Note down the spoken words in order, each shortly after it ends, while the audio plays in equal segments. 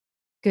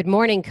Good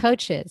morning,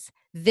 coaches.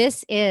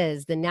 This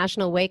is the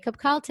National Wake Up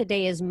Call.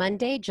 Today is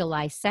Monday,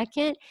 July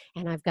 2nd,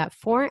 and I've got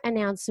 4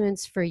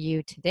 announcements for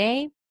you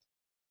today.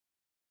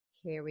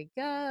 Here we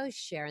go,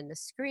 sharing the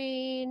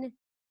screen.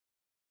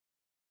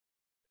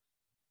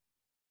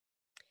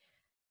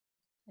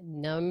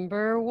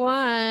 Number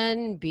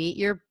 1, beat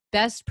your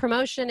best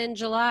promotion in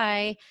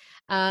July.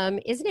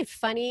 Isn't it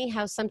funny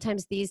how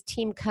sometimes these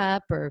Team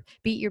Cup or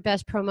Beat Your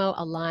Best promo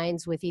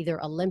aligns with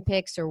either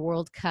Olympics or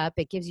World Cup?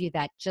 It gives you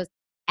that just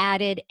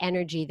added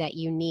energy that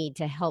you need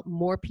to help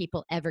more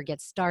people ever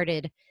get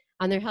started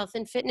on their health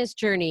and fitness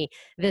journey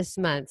this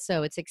month.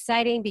 So it's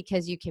exciting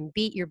because you can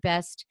beat your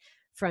best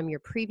from your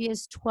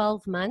previous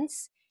 12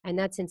 months, and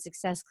that's in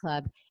Success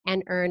Club,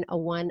 and earn a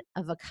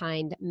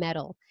one-of-a-kind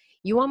medal.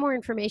 You want more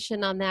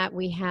information on that?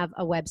 We have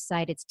a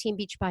website. It's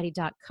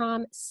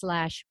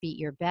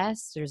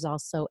teambeachbody.com/beatyourbest. There's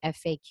also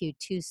FAQ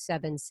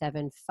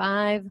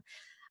 2775.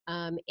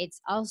 It's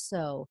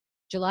also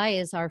July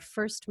is our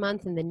first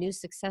month in the new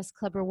Success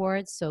Club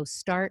rewards, so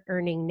start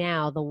earning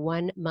now the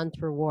 1-month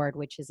reward,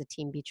 which is a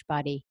Team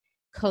Beachbody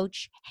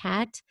coach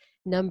hat.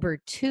 Number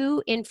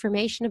 2,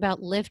 information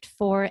about Lift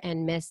 4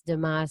 and Mes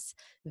Damas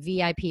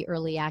VIP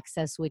early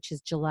access, which is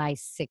July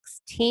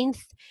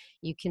 16th.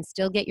 You can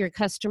still get your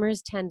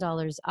customers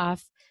 $10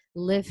 off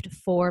Lift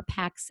 4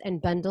 packs and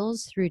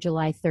bundles through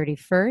July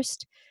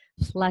 31st,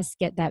 plus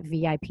get that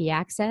VIP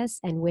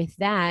access. And with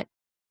that,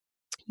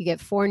 you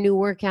get 4 new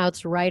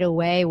workouts right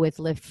away with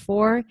Lift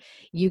 4.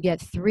 You get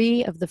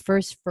 3 of the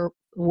first 4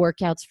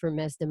 workouts for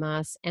Mes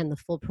Damas and the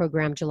full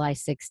program July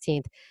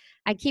 16th.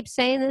 I keep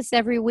saying this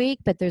every week,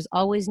 but there's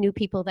always new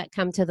people that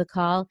come to the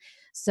call.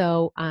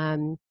 So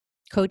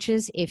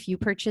coaches, if you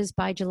purchase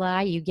by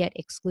July, you get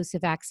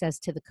exclusive access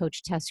to the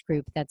coach test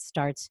group that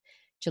starts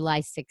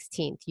July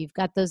 16th. You've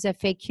got those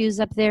FAQs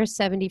up there,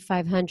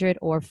 7500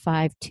 or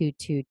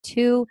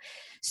 5222.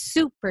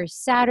 Super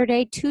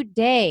Saturday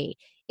today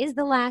is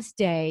the last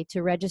day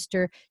to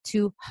register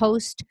to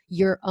host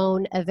your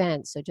own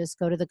event. So just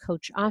go to the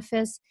coach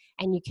office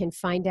and you can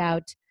find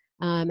out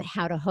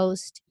how to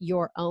host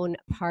your own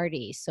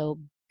party. So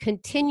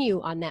continue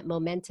on that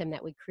momentum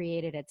that we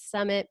created at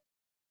Summit.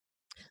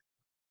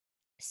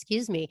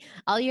 Excuse me.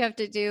 All you have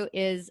to do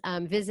is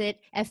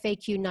visit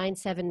FAQ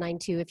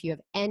 9792 if you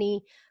have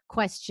any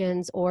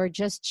questions, or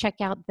just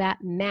check out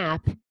that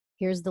map.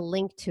 Here's the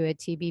link to it,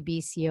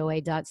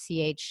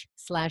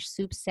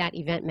 tbbcoa.ch/SoupSat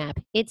event map.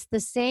 It's the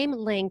same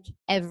link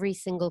every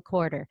single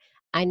quarter.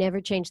 I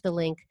never change the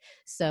link,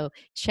 so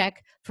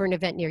check for an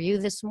event near you.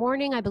 This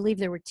morning, I believe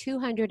there were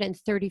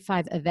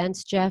 235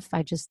 events, Jeff.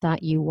 I just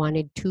thought you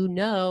wanted to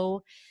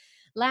know.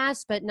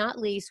 Last but not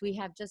least, we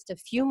have just a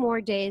few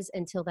more days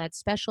until that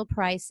special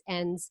price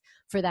ends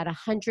for that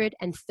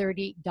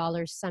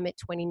 $130 Summit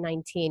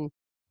 2019.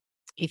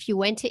 If you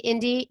went to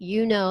Indy,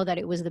 you know that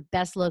it was the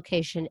best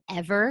location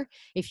ever.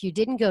 If you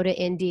didn't go to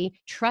Indy,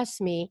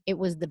 trust me, it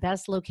was the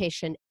best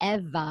location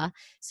ever.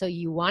 So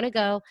you want to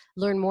go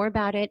learn more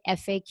about it,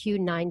 FAQ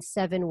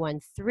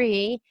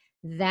 9713.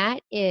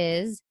 That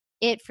is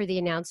it for the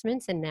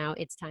announcements. And now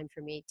it's time for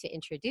me to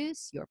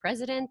introduce your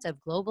president of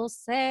global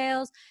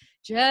sales,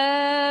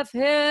 Jeff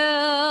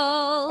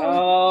Hill.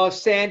 Oh,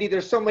 Sandy,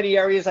 there's so many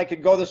areas I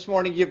could go this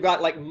morning. You've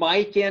got like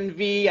Mike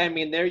Envy. I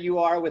mean, there you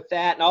are with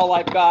that. And all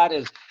I've got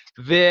is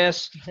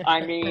this.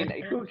 I mean,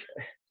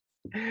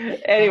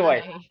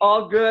 anyway,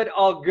 all good,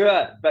 all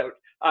good. But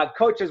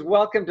coaches,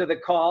 welcome to the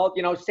call.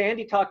 You know,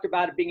 Sandy talked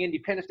about it being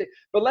Independence Day,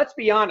 but let's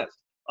be honest.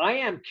 I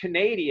am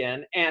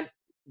Canadian, and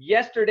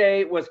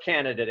yesterday was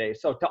Canada Day.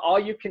 So to all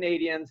you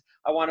Canadians,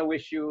 I want to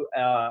wish you,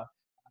 I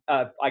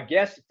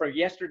guess for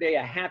yesterday,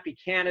 a happy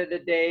Canada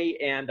Day.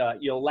 And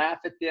you'll laugh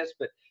at this,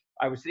 but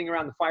I was sitting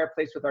around the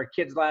fireplace with our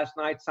kids last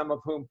night, some of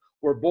whom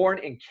were born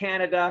in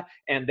Canada,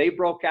 and they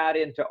broke out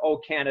into "Oh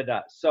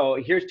Canada." So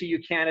here's to you,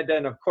 Canada.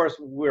 And of course,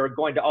 we're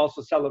going to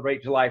also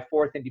celebrate July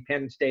 4th,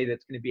 Independence Day.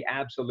 That's going to be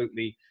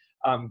absolutely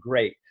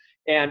great.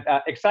 And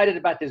excited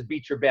about this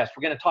Beat Your Best.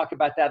 We're going to talk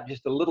about that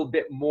just a little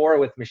bit more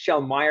with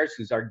Michelle Myers,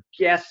 who's our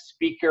guest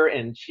speaker,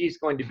 and she's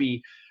going to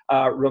be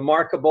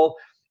remarkable.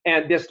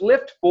 And this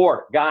Lift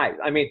 4, guys,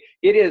 I mean,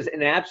 it is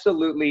an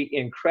absolutely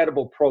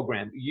incredible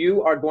program.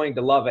 You are going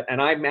to love it. And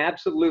I'm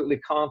absolutely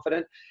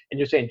confident. And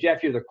you're saying,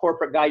 Jeff, you're the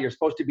corporate guy. You're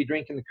supposed to be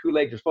drinking the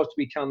Kool-Aid. You're supposed to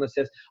be telling us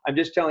this. I'm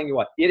just telling you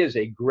what, it is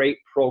a great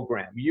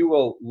program. You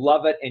will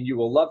love it, and you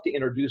will love to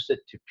introduce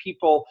it to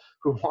people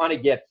who want to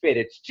get fit.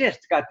 It's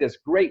just got this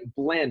great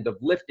blend of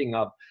lifting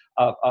of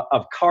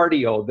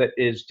cardio that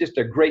is just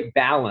a great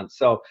balance.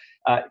 So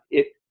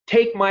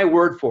take my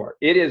word for it.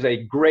 It is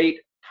a great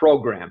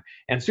program.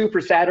 And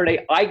Super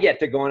Saturday, I get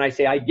to go, and I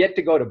say I get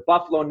to go to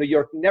Buffalo, New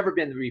York, never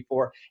been there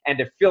before, and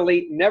to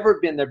Philly,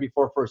 never been there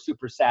before for a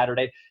Super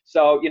Saturday.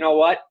 So you know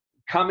what?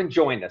 Come and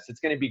join us.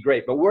 It's going to be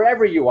great. But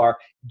wherever you are,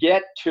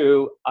 get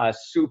to a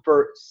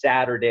Super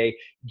Saturday.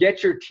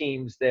 Get your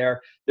teams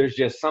there. There's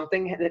just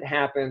something that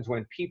happens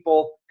when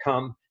people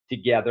come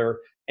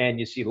together and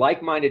you see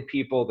like-minded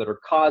people that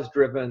are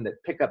cause-driven,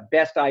 that pick up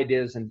best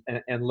ideas and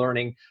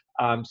learning.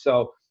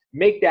 So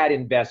make that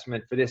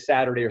investment for this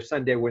Saturday or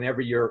Sunday,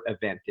 whenever your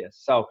event is.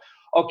 So,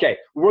 Okay,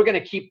 we're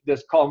going to keep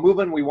this call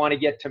moving. We want to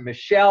get to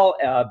Michelle,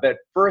 but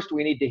first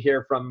we need to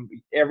hear from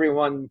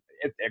everyone,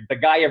 the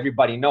guy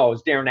everybody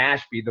knows, Darren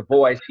Ashby, the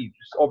voice. He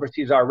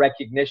oversees our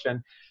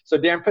recognition. So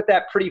Darren, put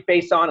that pretty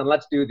face on and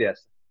let's do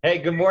this. Hey,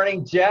 good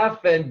morning,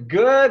 Jeff, and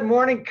good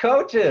morning,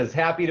 coaches.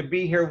 Happy to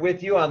be here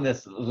with you on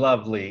this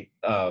lovely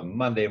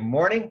Monday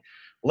morning.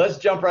 Let's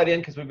jump right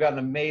in because we've got an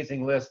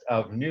amazing list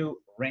of new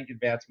rank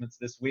advancements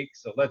this week.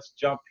 So let's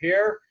jump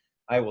here.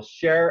 I will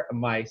share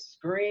my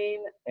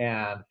screen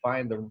and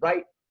find the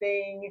right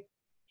thing.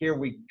 Here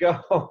we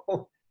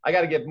go. I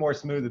got to get more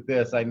smooth at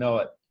this. I know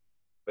it,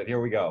 but here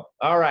we go.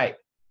 All right.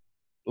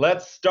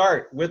 Let's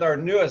start with our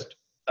newest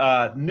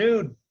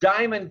new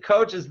Diamond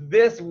coaches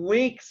this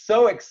week.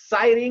 So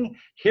exciting.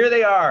 Here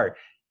they are.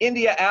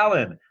 India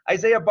Allen,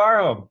 Isaiah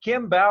Barham,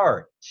 Kim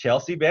Bauer,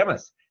 Chelsea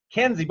Bemis,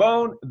 Kenzie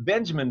Bone,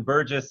 Benjamin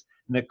Burgess,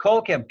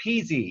 Nicole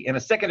Campisi. In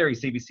a secondary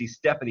CBC,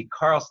 Stephanie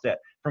Carlstedt.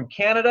 From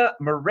Canada,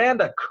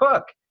 Miranda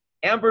Cook,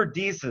 Amber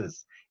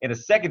Deeses. In a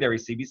secondary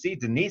CBC,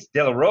 Denise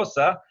De La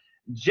Rosa,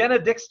 Jenna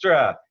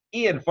Dijkstra,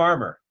 Ian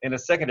Farmer. In a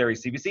secondary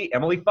CBC,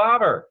 Emily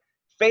Faber,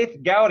 Faith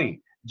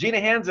Gowdy,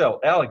 Gina Hansel,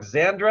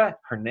 Alexandra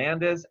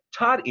Hernandez,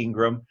 Todd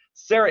Ingram,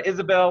 Sarah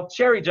Isabel,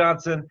 Cherry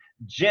Johnson,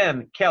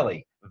 Jen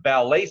Kelly,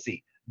 Val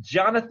Lacey,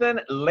 Jonathan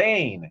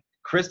Lane,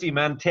 Christy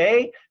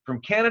Mante. From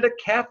Canada,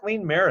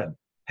 Kathleen Marin,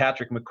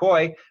 Patrick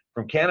McCoy.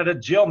 From Canada,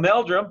 Jill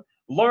Meldrum,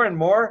 Lauren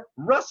Moore,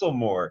 Russell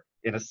Moore.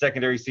 In a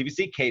secondary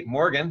CBC, Kate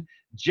Morgan,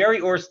 Jerry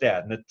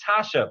Orstad,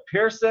 Natasha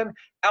Pearson,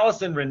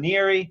 Allison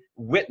Ranieri,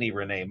 Whitney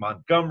Renee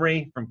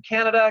Montgomery. From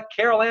Canada,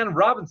 Carol Ann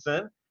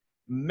Robinson,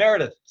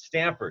 Meredith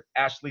Stanford,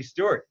 Ashley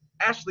Stewart,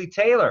 Ashley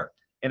Taylor.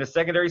 In a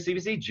secondary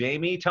CBC,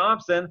 Jamie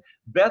Thompson,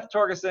 Beth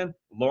Torgerson,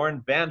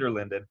 Lauren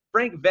Vanderlinden,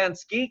 Frank Van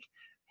Skeek,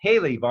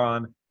 Haley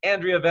Vaughn,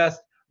 Andrea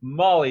Vest,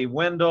 Molly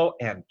Wendell,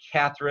 and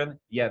Catherine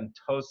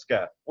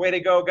Yentoska. Way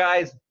to go,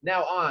 guys.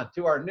 Now on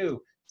to our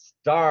new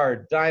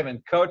Star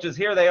Diamond coaches.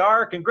 Here they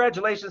are.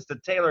 Congratulations to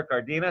Taylor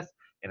Cardenas.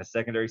 In a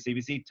secondary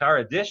CBC,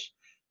 Tara Dish,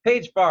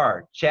 Paige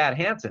Farr, Chad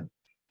Hansen,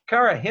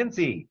 Cara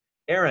Hinty,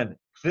 Aaron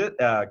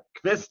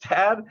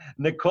Kvistad,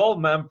 Nicole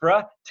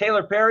Mempra,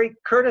 Taylor Perry,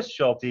 Curtis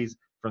Schultes.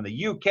 From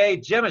the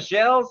UK, Gemma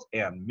Shells,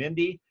 and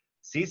Mindy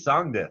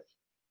Sisongdith.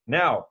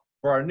 Now,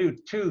 for our new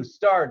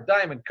 2-star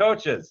Diamond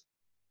coaches.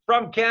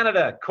 From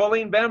Canada,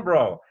 Colleen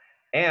Bembro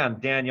and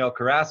Danielle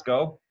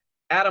Carrasco,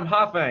 Adam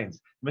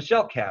Hoffines,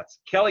 Michelle Katz,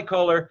 Kelly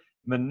Kohler,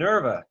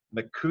 Minerva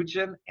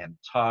McCutcheon, and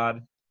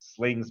Todd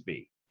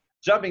Slingsby.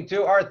 Jumping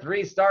to our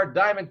 3-star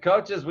Diamond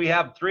coaches, we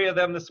have 3 of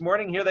them this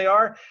morning. Here they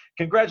are.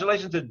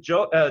 Congratulations to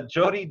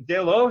Jody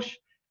Deloche,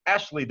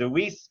 Ashley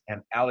DeWeese,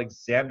 and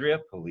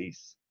Alexandria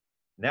Police.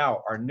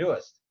 Now, our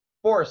newest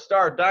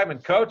 4-star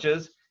Diamond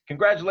coaches.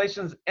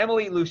 Congratulations,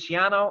 Emily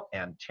Luciano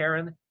and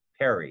Taryn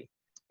Perry.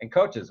 And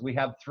coaches, we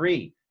have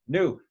 3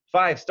 new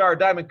 5-star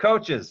Diamond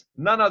coaches,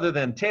 none other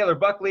than Taylor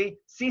Buckley,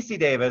 Cece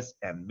Davis,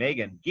 and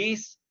Megan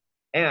Geese.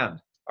 And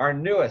our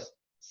newest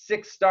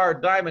 6-star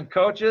Diamond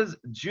coaches,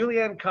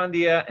 Julianne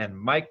Condia and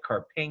Mike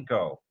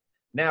Karpenko.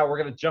 Now we're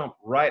going to jump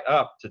right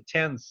up to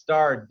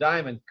 10-star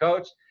Diamond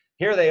coach.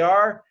 Here they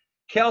are,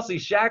 Kelsey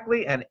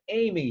Shackley and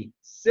Amy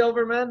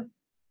Silverman.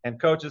 And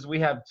coaches, we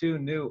have 2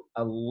 new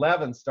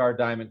 11-star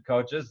Diamond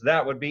coaches.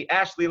 That would be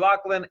Ashley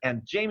Lachlan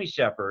and Jamie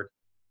Shepard.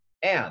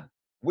 And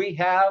we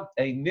have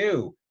a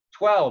new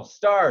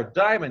 12-star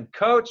Diamond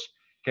coach.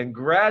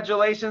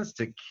 Congratulations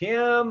to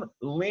Kim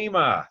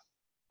Lima.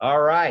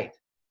 All right,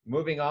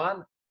 moving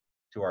on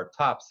to our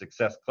top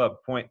Success Club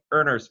point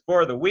earners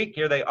for the week.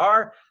 Here they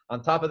are.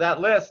 On top of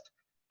that list,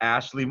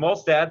 Ashley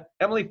Molstad,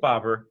 Emily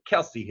Faber,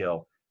 Kelsey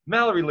Hill,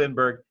 Mallory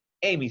Lindberg,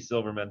 Amy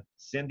Silverman,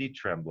 Cindy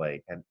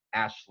Tremblay, and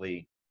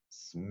Ashley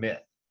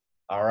Smith.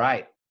 All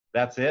right,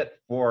 that's it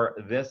for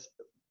this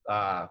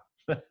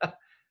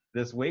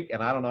this week,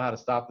 and I don't know how to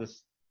stop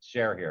this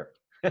share here.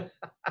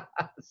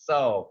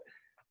 So,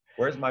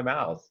 where's my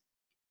mouse?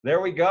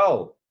 There we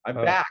go. I'm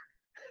back.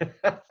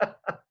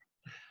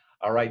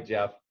 All right,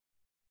 Jeff,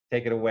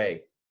 take it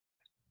away.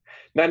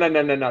 No,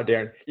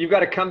 Darren. You've got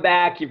to come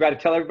back. You've got to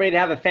tell everybody to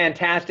have a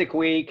fantastic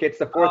week. It's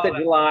the 4th of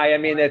July. I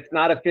mean, it's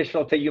not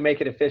official till you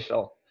make it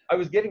official. I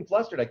was getting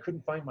flustered. I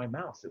couldn't find my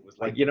mouse. It was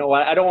like, you know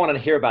what? I don't want to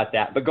hear about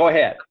that, but go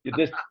ahead. You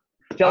just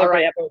tell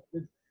everybody.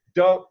 Right.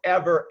 Don't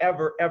ever,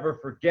 ever, ever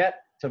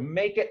forget to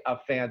make it a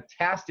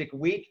fantastic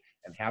week,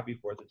 and happy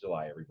 4th of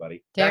July,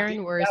 everybody.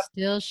 Darren, we're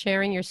still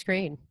sharing your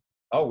screen.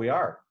 Oh, we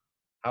are?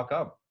 How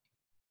come?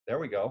 There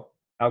we go.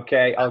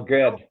 Okay. Oh,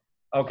 good.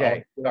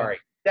 Okay. Sorry.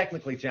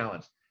 Technically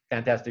challenged.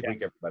 Fantastic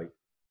week, everybody.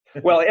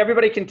 Well,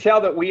 everybody can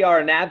tell that we are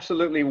an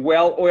absolutely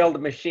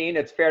well-oiled machine.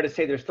 It's fair to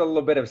say there's still a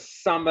little bit of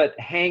summit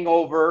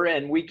hangover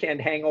and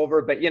weekend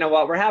hangover, but you know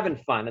what? We're having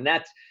fun, and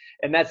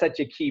that's such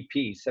a key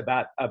piece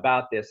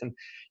about this. And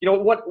you know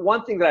what?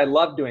 One thing that I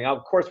love doing,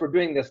 of course, we're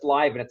doing this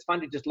live, and it's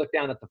fun to just look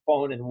down at the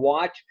phone and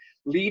watch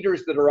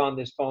leaders that are on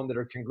this phone that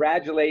are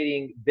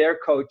congratulating their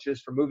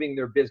coaches for moving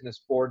their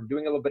business forward,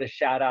 doing a little bit of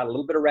shout out, a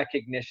little bit of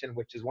recognition,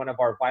 which is one of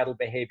our vital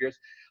behaviors.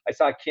 I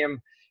saw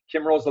Kim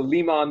Kim Rosa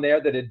Lima on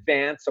there that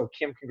advanced. So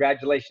Kim,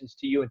 congratulations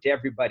to you and to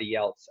everybody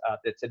else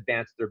that's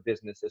advanced their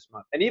business this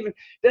month. And even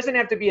doesn't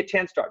have to be a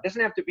 10-star,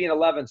 doesn't have to be an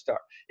 11-star.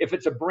 If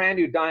it's a brand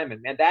new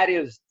diamond, man, that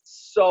is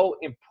so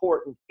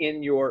important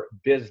in your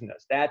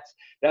business.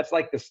 That's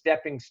like the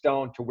stepping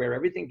stone to where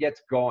everything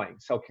gets going.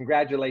 So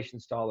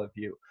congratulations to all of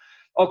you.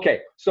 Okay,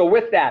 so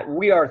with that,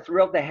 we are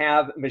thrilled to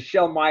have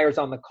Michelle Myers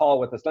on the call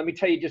with us. Let me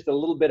tell you just a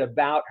little bit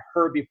about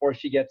her before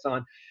she gets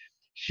on.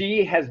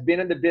 She has been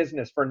in the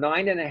business for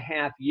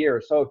 9.5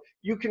 years. So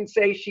you can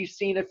say she's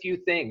seen a few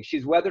things.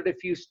 She's weathered a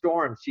few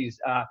storms. She's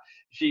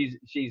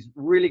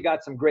really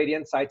got some great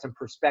insights and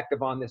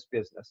perspective on this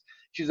business.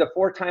 She's a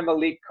 4-time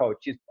elite coach.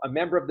 She's a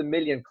member of the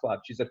Million Club.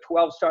 She's a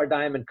 12-star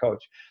diamond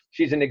coach.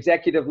 She's an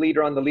executive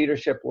leader on the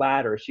Leadership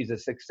Ladder. She's a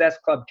Success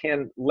Club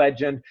 10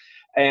 legend,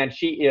 and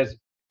she is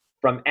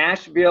from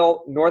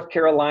Asheville, North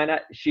Carolina.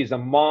 She's a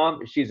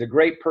mom. She's a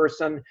great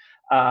person.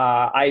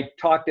 I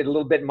talked a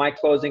little bit in my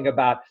closing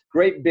about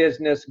great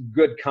business,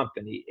 good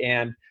company.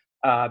 And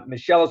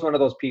Michelle is one of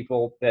those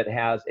people that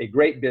has a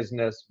great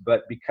business,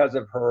 but because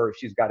of her,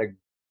 she's got a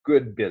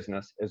good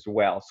business as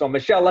well. So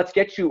Michelle, let's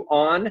get you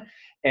on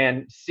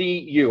and see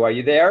you. Are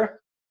you there?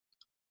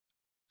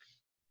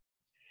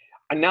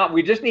 And now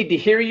we just need to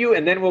hear you,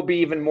 and then we'll be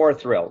even more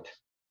thrilled.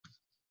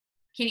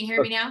 Can you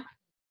hear me now?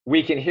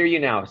 We can hear you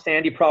now.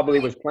 Sandy probably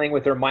was playing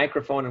with her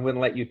microphone and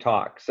wouldn't let you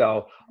talk.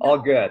 So all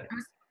good.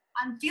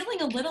 I'm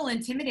feeling a little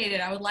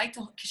intimidated. I would like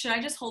to, should I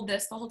just hold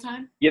this the whole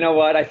time? You know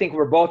what? I think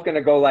we're both going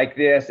to go like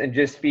this and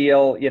just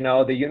feel, the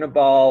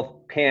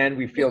Uniball pen,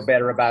 we feel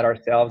better about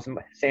ourselves.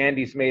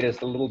 Sandy's made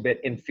us a little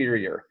bit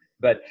inferior.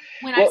 But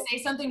when I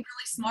say something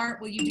really smart,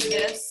 will you do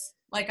this?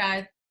 Like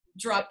I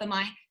drop the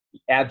mic?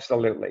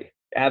 Absolutely.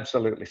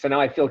 Absolutely. So now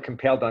I feel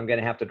compelled. I'm going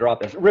to have to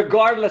drop this,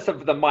 regardless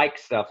of the mic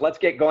stuff. Let's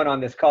get going on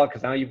this call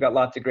because I know you've got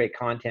lots of great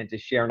content to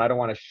share, and I don't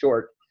want to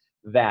short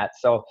that.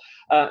 So,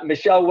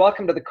 Michelle,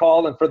 welcome to the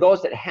call. And for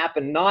those that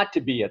happen not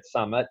to be at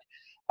Summit,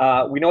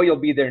 we know you'll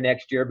be there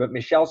next year. But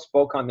Michelle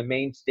spoke on the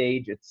main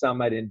stage at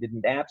Summit and did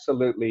an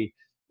absolutely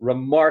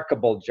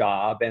remarkable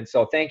job. And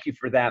so, thank you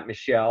for that,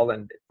 Michelle,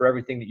 and for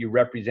everything that you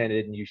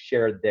represented and you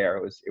shared there.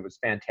 It was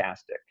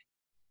fantastic.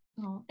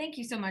 Oh, thank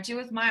you so much. It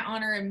was my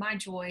honor and my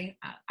joy.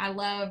 I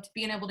loved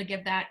being able to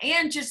give that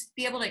and just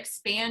be able to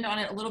expand on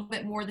it a little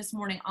bit more this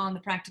morning on the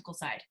practical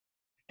side.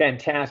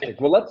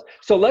 Fantastic. Well,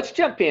 let's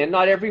jump in.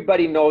 Not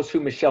everybody knows who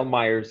Michelle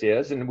Myers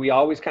is, and we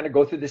always kind of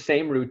go through the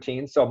same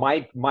routine. So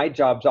my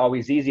job's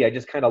always easy. I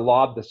just kind of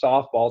lob the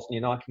softballs and you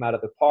knock them out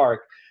of the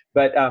park.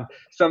 But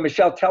so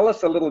Michelle, tell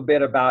us a little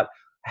bit about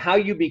how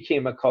you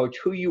became a coach,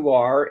 who you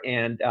are,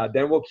 and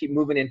then we'll keep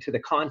moving into the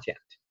content.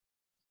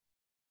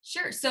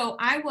 Sure. So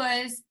I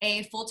was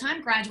a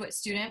full-time graduate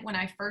student when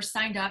I first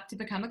signed up to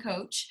become a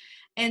coach.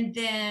 And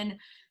then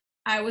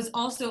I was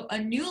also a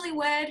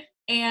newlywed,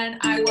 and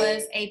I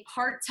was a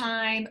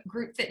part-time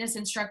group fitness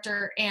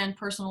instructor and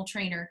personal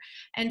trainer.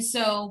 And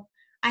so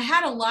I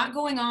had a lot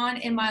going on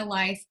in my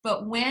life,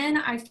 but when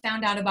I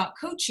found out about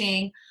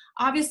coaching,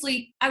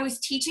 obviously I was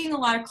teaching a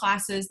lot of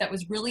classes that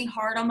was really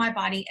hard on my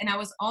body, and I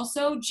was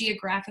also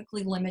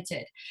geographically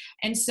limited.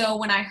 And so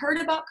when I heard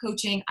about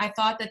coaching, I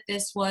thought that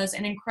this was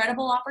an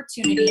incredible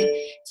opportunity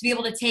to be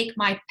able to take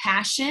my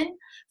passion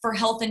for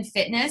health and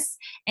fitness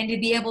and to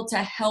be able to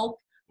help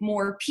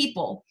more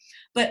people.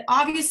 But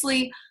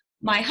obviously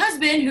my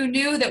husband, who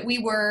knew that we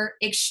were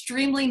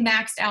extremely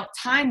maxed out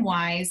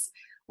time-wise,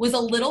 was a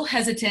little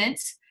hesitant.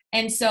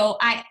 And so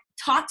I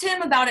talked to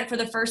him about it for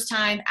the first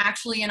time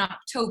actually in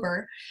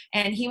October.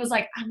 And he was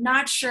like, I'm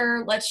not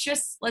sure. Let's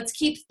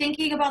keep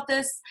thinking about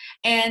this.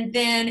 And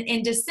then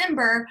in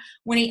December,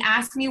 when he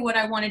asked me what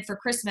I wanted for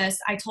Christmas,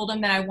 I told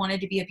him that I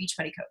wanted to be a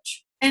Beachbody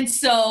coach. And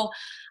so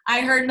I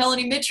heard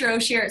Melanie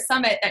Mitro share at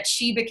Summit that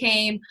she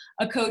became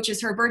a coach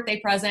as her birthday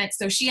present.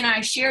 So she and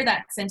I share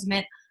that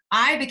sentiment.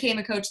 I became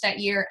a coach that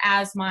year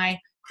as my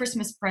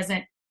Christmas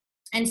present.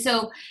 And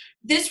so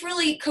this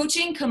really,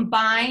 coaching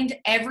combined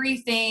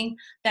everything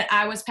that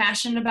I was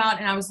passionate about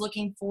and I was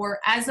looking for.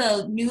 As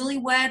a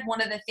newlywed,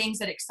 one of the things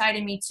that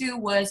excited me too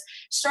was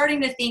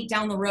starting to think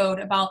down the road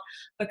about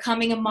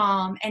becoming a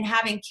mom and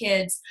having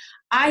kids.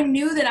 I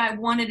knew that I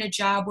wanted a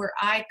job where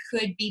I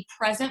could be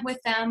present with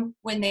them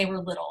when they were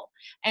little.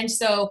 And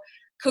so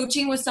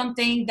coaching was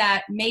something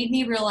that made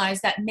me realize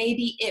that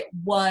maybe it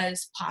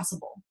was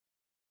possible.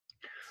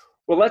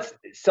 Well,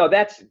 so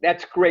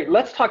that's great.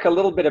 Let's talk a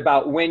little bit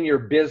about when your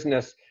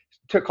business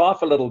took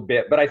off a little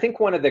bit. But I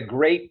think one of the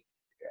great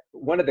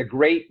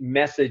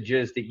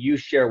messages that you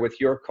share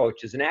with your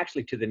coaches and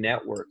actually to the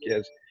network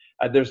is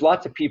there's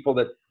lots of people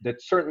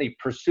that certainly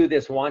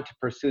want to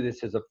pursue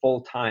this as a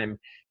full-time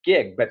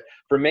gig. But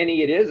for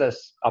many, it is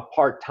a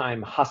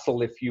part-time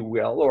hustle, if you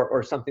will,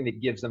 or something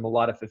that gives them a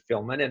lot of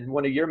fulfillment. And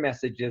one of your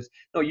messages,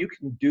 no, you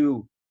can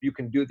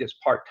do this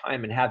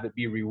part-time and have it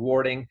be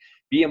rewarding,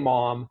 be a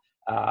mom,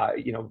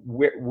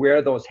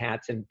 wear those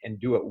hats and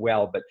do it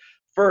well. But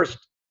first,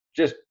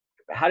 just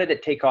how did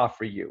it take off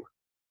for you?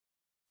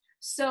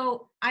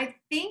 So I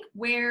think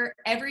where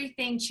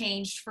everything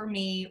changed for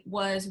me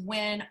was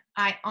when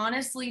I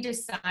honestly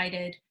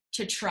decided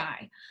to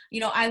try.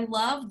 I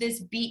love this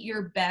Beat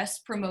Your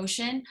Best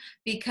promotion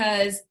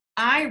because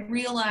I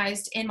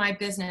realized in my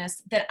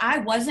business that I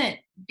wasn't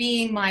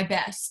being my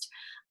best.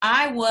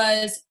 I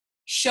was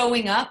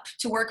showing up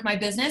to work my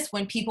business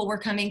when people were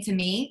coming to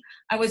me.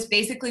 I was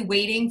basically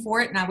waiting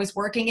for it, and I was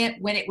working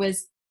it when it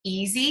was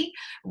easy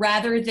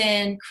rather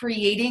than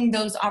creating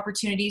those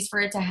opportunities for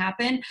it to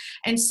happen.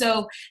 And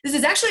so this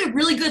is actually a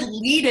really good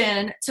lead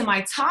in to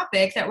my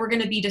topic that we're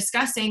going to be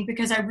discussing,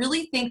 because I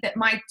really think that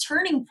my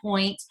turning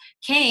point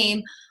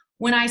came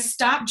when I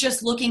stopped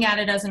just looking at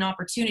it as an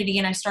opportunity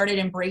and I started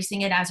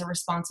embracing it as a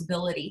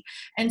responsibility.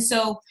 And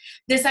so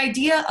this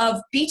idea of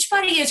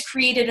Beachbody has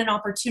created an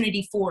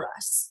opportunity for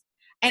us.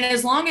 And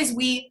as long as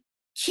we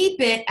keep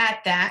it at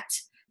that,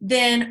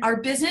 then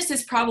our business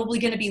is probably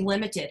going to be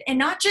limited. And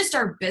not just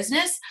our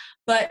business,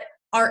 but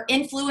our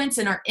influence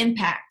and our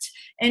impact.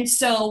 And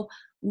so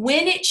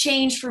when it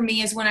changed for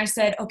me is when I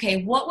said,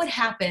 okay, what would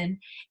happen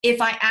if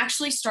I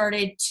actually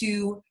started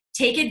to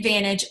take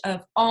advantage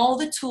of all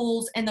the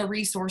tools and the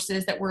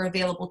resources that were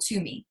available to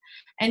me?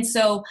 And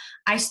so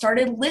I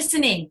started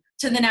listening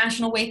to the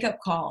National Wake Up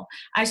Call.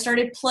 I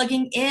started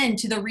plugging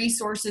into the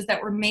resources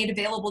that were made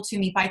available to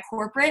me by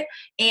corporate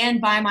and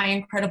by my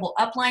incredible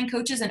upline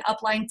coaches and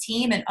upline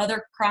team and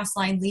other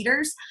crossline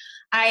leaders.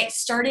 I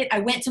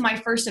went to my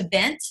first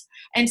event.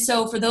 And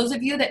so for those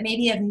of you that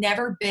maybe have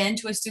never been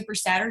to a Super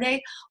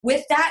Saturday,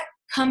 with that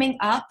coming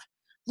up,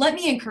 let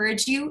me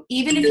encourage you,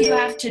 even if you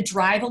have to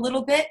drive a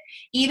little bit,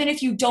 even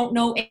if you don't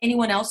know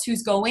anyone else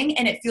who's going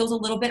and it feels a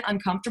little bit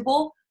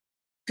uncomfortable,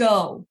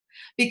 go.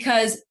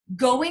 Because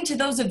going to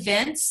those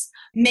events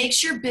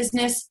makes your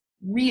business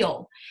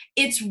real.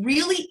 It's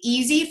really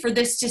easy for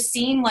this to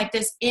seem like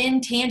this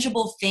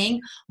intangible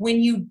thing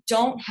when you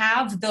don't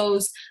have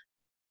those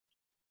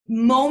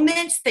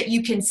moments that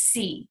you can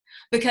see,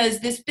 because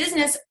this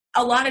business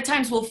a lot of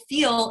times will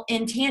feel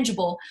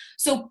intangible.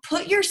 So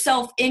put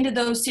yourself into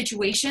those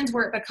situations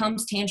where it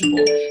becomes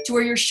tangible, to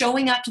where you're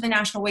showing up to the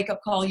National Wake Up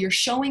Call, you're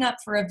showing up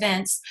for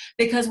events.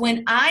 Because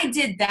when I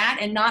did that,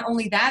 and not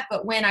only that,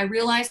 but when I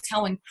realized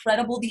how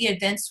incredible the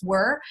events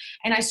were,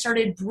 and I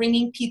started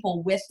bringing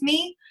people with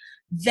me,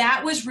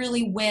 that was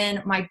really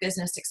when my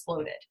business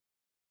exploded.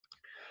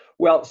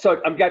 Well,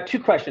 so I've got two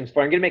questions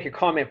for you. I'm going to make a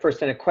comment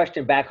first and a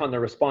question back on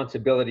the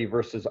responsibility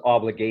versus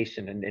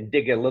obligation, and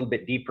dig a little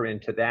bit deeper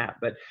into that.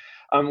 But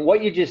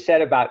what you just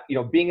said about,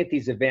 being at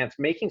these events,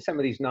 making some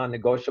of these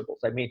non-negotiables,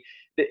 I mean,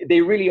 they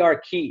really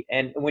are key.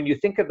 And when you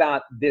think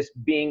about this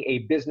being a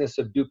business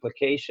of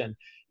duplication,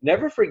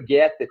 never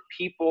forget that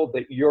people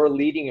that you're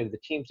leading or the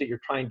teams that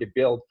you're trying to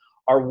build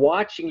are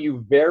watching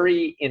you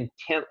very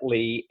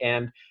intently.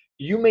 And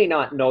you may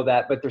not know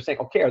that, but they're saying,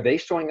 okay, are they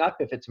showing up?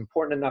 If it's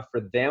important enough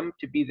for them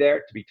to be there,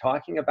 to be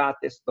talking about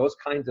this, those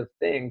kinds of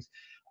things,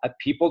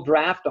 people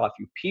draft off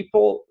you.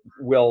 People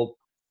will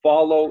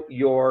follow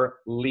your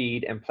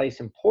lead and place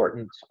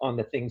importance on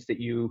the things that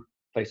you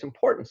place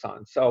importance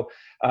on. So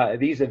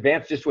these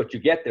events, just what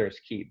you get there is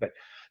key. But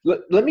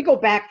let me go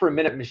back for a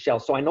minute, Michelle.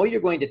 So I know you're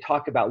going to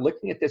talk about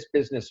looking at this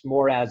business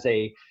more as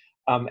a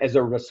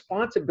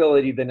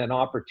responsibility than an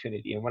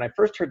opportunity. And when I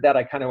first heard that,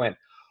 I kind of went,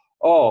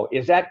 oh,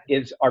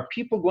 are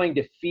people going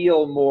to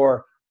feel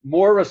more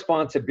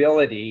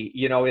responsibility?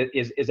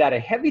 Is that a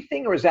heavy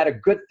thing or is that a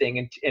good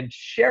thing? And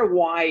share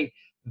why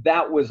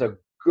that was a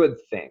good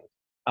thing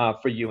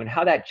for you and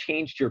how that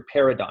changed your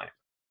paradigm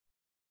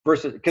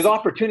versus, because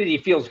opportunity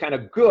feels kind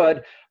of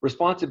good.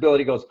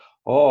 Responsibility goes,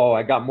 oh,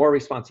 I got more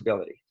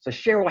responsibility. So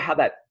share how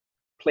that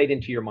played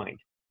into your mind.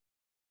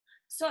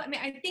 So, I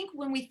mean, I think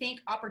when we think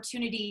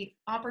opportunity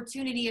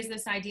is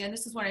this idea, and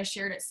this is what I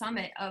shared at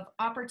Summit, of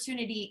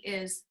opportunity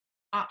is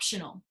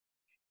optional,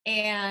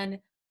 and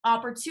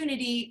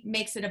opportunity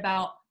makes it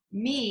about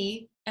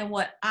me and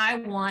what I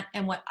want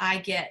and what I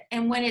get.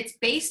 And when it's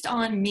based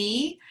on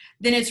me,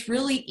 then it's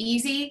really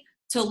easy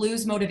to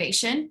lose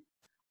motivation.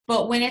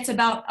 But when it's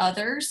about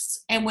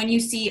others, and when you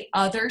see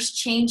others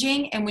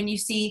changing, and when you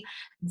see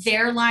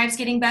their lives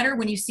getting better,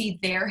 when you see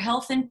their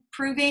health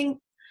improving,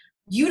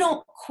 you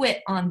don't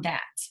quit on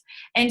that.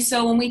 And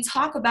so when we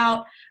talk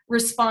about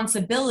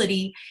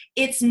responsibility,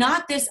 it's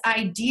not this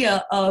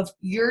idea of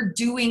you're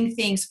doing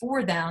things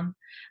for them.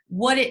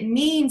 What it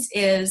means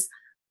is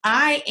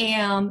I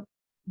am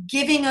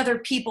giving other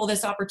people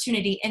this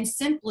opportunity and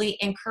simply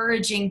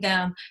encouraging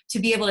them to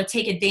be able to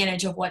take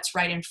advantage of what's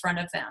right in front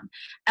of them.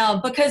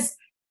 Because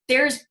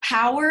there's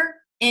power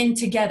in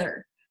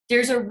together.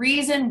 There's a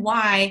reason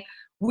why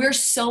we're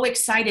so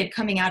excited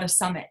coming out of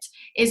Summit,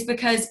 is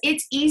because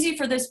it's easy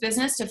for this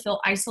business to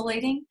feel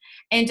isolating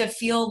and to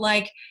feel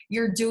like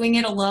you're doing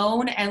it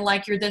alone and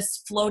like you're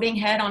this floating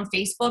head on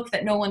Facebook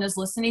that no one is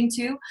listening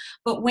to.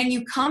 But when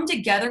you come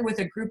together with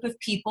a group of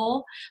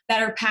people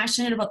that are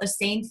passionate about the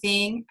same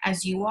thing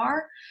as you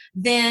are,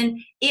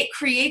 then it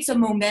creates a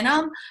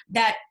momentum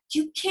that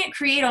you can't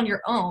create on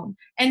your own.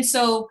 And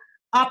so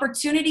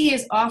opportunity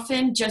is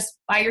often just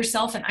by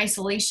yourself in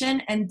isolation.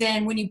 And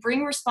then when you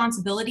bring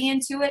responsibility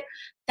into it,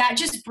 that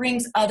just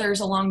brings others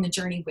along the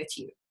journey with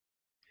you.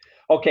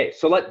 Okay,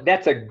 so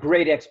that's a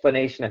great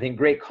explanation. I think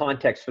great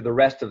context for the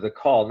rest of the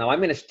call. Now I'm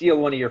going to steal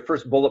one of your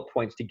first bullet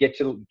points to get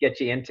you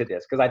into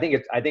this, because I think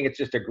it's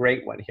just a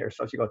great one here.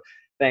 So she goes,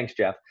 thanks,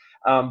 Jeff.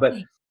 But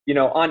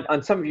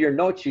on some of your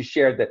notes you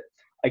shared that,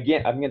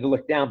 again, I'm going to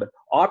look down, but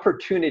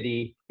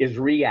opportunity is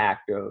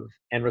reactive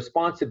and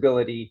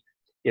responsibility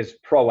is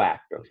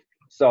proactive.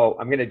 So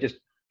I'm going to just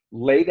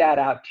lay that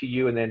out to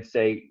you and then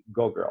say,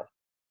 go girl.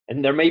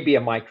 And there may be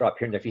a mic drop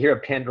here, and if you hear a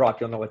pen drop,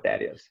 you'll know what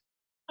that is.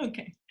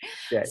 Okay.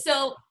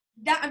 So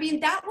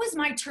that was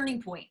my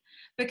turning point,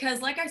 because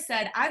like I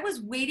said, I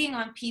was waiting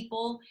on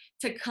people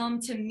to come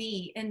to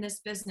me in this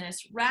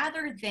business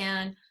rather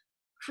than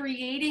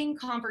creating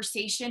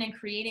conversation and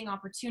creating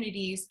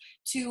opportunities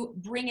to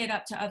bring it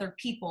up to other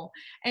people.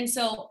 And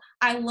so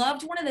I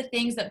loved one of the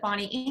things that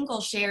Bonnie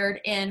Engel shared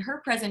in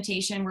her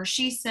presentation, where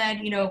she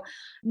said,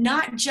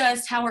 not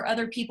just how are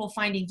other people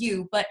finding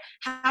you, but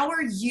how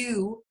are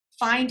you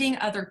finding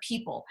other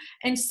people?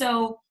 And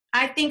so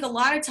I think a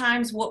lot of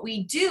times what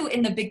we do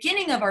in the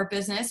beginning of our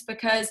business,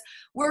 because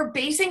we're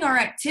basing our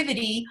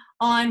activity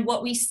on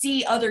what we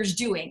see others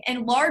doing.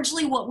 And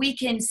largely what we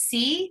can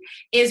see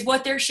is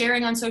what they're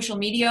sharing on social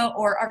media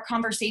or our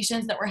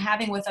conversations that we're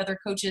having with other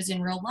coaches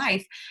in real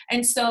life.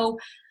 And so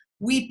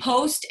we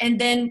post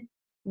and then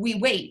we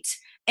wait.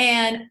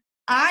 And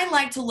I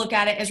like to look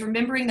at it as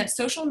remembering that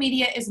social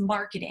media is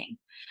marketing.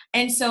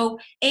 And so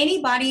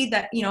anybody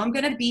that, I'm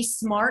going to be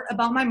smart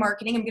about my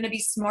marketing, I'm going to be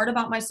smart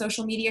about my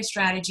social media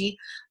strategy.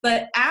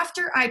 But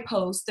after I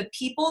post, the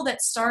people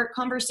that start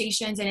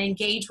conversations and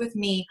engage with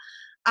me,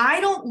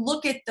 I don't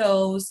look at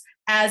those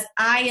as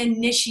I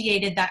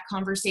initiated that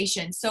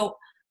conversation. So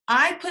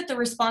I put the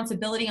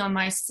responsibility on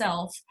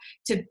myself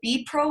to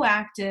be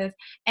proactive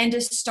and to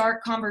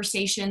start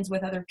conversations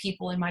with other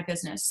people in my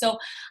business. So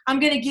I'm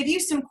going to give you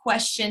some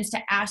questions to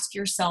ask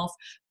yourself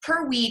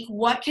per week.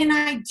 What can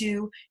I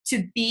do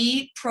to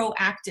be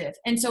proactive?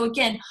 And so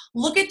again,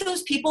 look at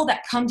those people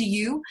that come to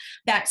you,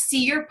 that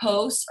see your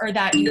posts or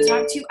that you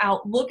talk to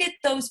out. Look at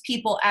those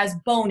people as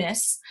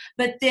bonus,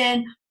 but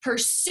then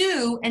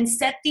pursue and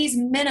set these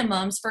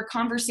minimums for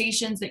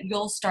conversations that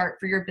you'll start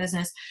for your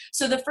business.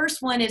 So the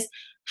first one is,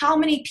 how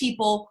many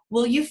people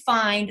will you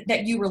find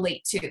that you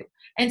relate to?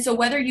 And so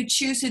whether you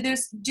choose to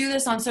do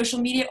this on social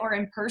media or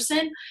in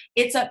person,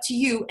 it's up to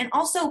you. And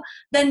also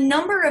the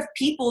number of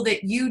people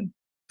that you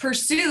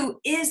pursue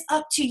is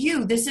up to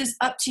you. This is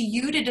up to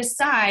you to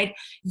decide.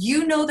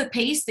 You know the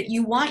pace that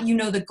you want. You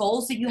know the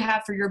goals that you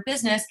have for your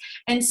business.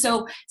 And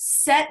so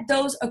set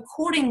those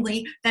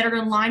accordingly that are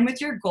in line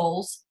with your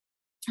goals.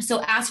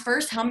 So ask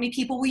first, how many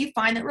people will you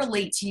find that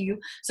relate to you?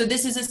 So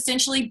this is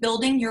essentially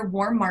building your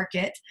warm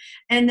market.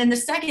 And then the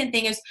second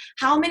thing is,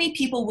 how many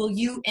people will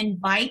you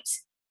invite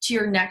to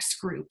your next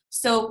group?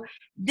 So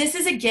this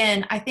is,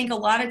 again, I think a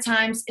lot of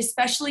times,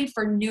 especially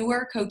for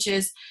newer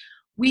coaches,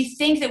 we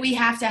think that we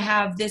have to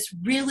have this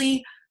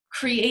really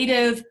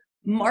creative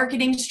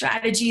marketing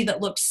strategy that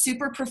looks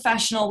super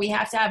professional. We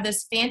have to have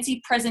this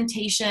fancy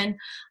presentation.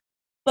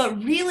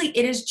 But really,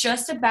 it is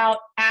just about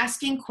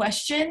asking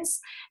questions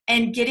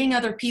and getting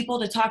other people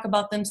to talk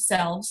about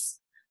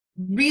themselves,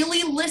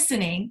 really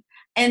listening,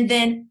 and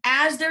then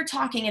as they're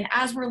talking and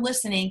as we're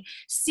listening,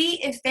 see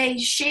if they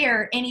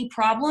share any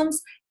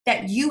problems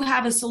that you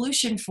have a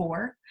solution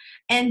for,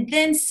 and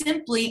then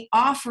simply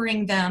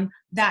offering them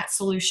that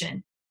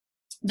solution.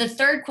 The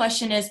third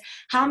question is,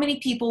 how many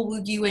people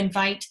would you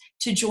invite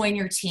to join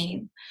your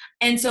team?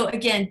 And so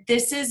again,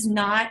 this is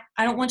not,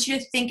 I don't want you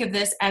to think of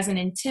this as an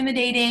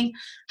intimidating,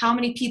 how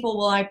many people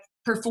will I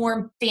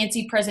perform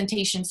fancy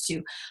presentations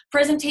to?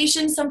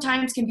 Presentations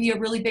sometimes can be a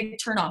really big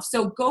turnoff.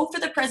 So go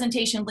for the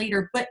presentation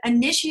later, but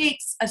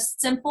initiate a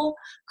simple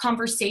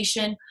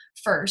conversation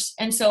first.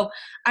 And so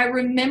I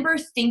remember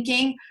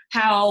thinking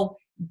how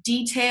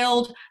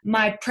detailed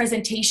my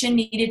presentation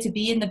needed to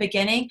be in the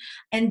beginning.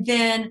 And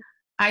then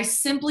I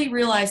simply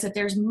realized that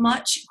there's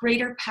much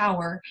greater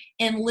power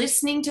in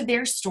listening to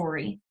their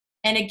story.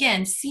 And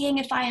again, seeing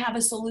if I have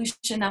a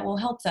solution that will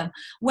help them,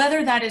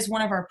 whether that is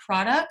one of our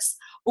products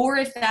or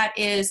if that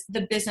is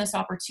the business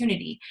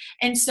opportunity.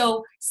 And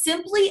so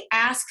simply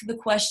ask the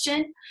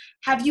question,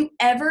 have you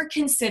ever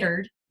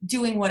considered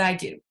doing what I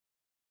do?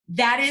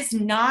 That is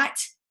not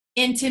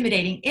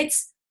intimidating.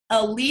 It's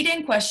a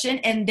lead-in question,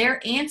 and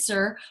their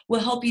answer will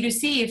help you to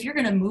see if you're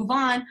going to move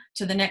on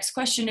to the next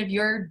question of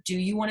your do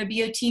you want to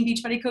be a Team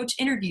Beachbody coach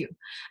interview.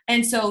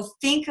 And so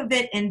think of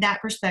it in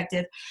that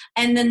perspective.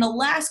 And then the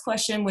last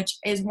question, which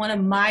is one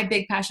of my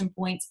big passion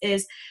points,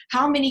 is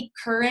how many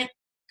current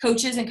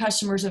coaches and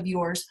customers of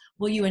yours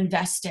will you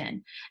invest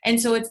in?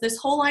 And so it's this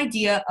whole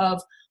idea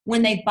of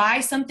when they buy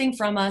something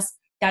from us,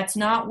 that's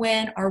not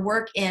when our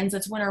work ends,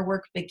 that's when our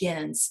work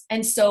begins.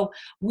 And so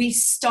we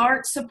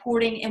start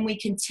supporting and we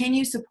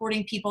continue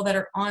supporting people that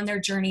are on their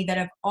journey that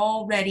have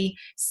already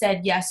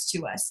said yes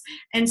to us.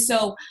 And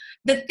so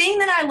the thing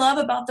that I love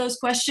about those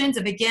questions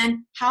of,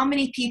 again, how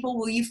many people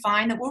will you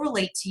find that will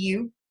relate to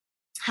you?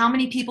 How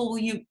many people will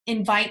you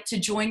invite to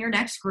join your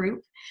next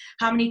group?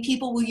 How many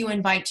people will you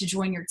invite to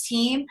join your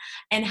team?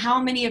 And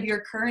how many of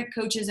your current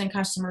coaches and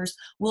customers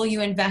will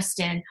you invest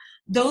in?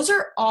 Those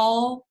are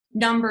all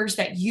numbers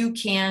that you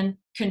can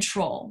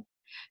control.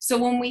 So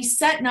when we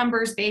set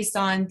numbers based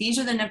on these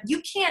are the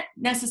you can't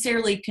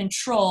necessarily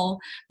control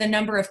the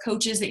number of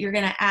coaches that you're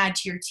going to add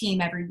to your team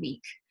every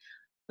week.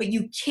 But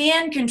you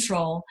can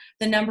control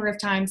the number of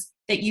times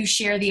that you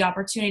share the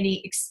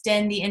opportunity,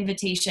 extend the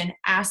invitation,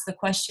 ask the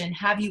question,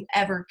 have you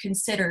ever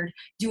considered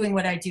doing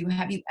what I do?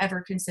 Have you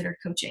ever considered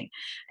coaching?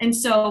 And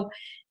so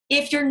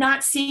if you're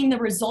not seeing the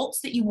results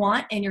that you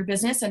want in your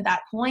business at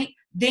that point,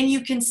 then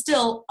you can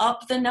still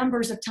up the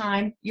numbers of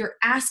time you're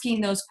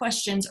asking those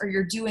questions or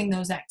you're doing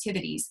those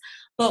activities.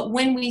 But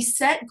when we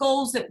set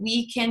goals that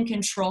we can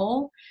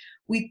control,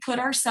 we put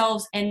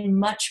ourselves in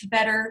much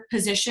better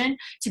position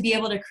to be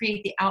able to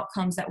create the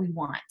outcomes that we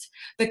want,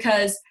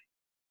 because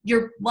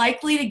you're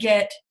likely to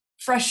get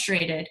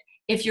frustrated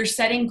if you're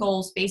setting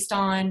goals based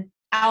on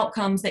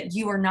outcomes that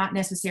you are not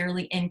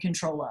necessarily in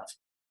control of.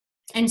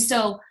 And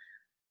so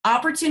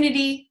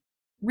opportunity,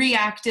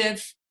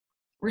 reactive,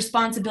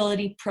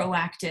 responsibility,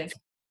 proactive.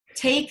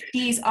 Take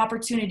these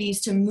opportunities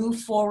to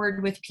move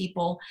forward with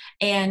people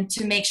and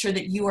to make sure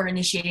that you are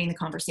initiating the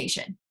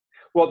conversation.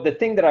 Well, the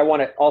thing that I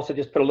want to also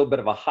just put a little bit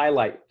of a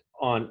highlight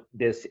on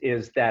this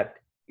is that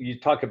you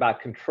talk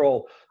about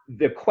control.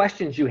 The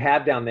questions you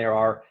have down there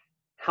are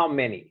how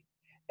many?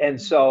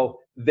 And so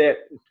the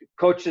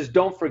coaches,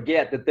 don't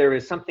forget that there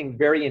is something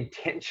very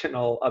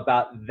intentional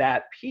about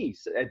that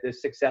piece. The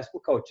successful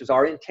coaches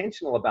are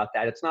intentional about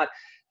that. It's not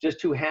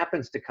just who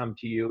happens to come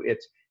to you,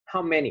 it's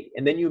how many.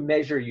 And then you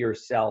measure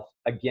yourself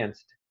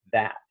against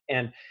that.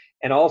 And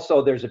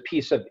also there's a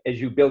piece of,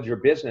 as you build your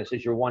business,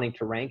 as you're wanting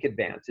to rank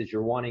advance, as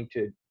you're wanting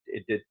to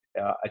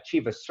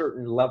achieve a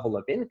certain level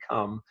of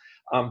income,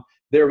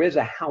 there is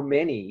a how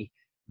many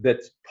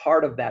that's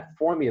part of that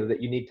formula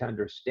that you need to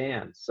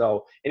understand.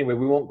 So anyway,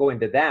 we won't go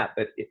into that,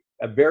 but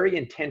a very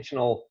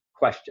intentional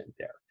question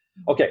there.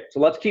 Okay, so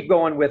let's keep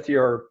going with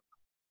your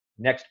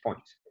next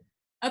point.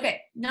 Okay,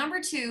 number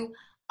 2,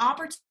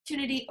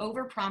 opportunity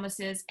over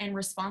promises and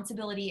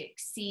responsibility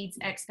exceeds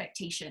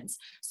expectations.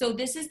 So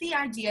this is the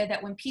idea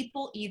that when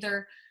people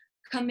either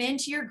come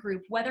into your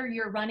group, whether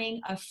you're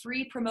running a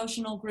free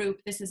promotional group,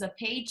 this is a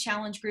paid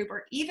challenge group,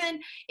 or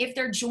even if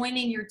they're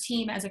joining your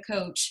team as a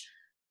coach,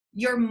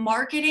 your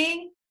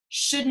marketing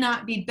should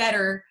not be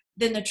better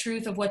than the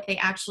truth of what they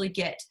actually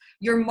get.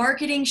 Your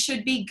marketing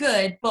should be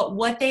good, but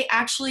what they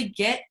actually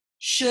get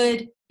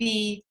should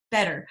be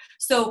better.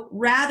 So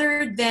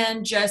rather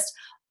than just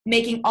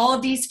making all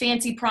of these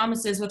fancy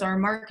promises with our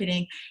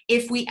marketing,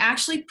 if we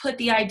actually put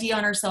the idea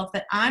on ourselves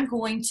that I'm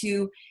going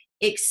to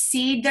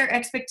exceed their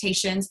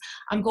expectations,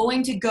 I'm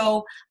going to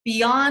go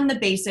beyond the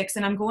basics,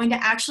 and I'm going to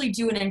actually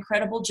do an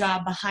incredible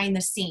job behind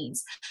the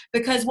scenes.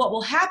 Because what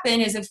will happen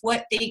is if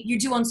what you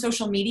do on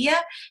social media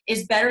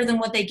is better than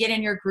what they get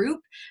in your group,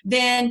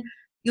 then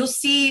you'll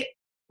see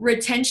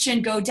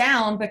retention go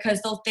down, because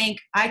they'll think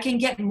I can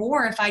get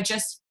more if I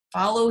just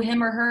follow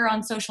him or her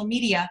on social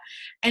media.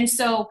 And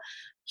so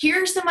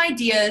here's some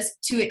ideas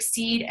to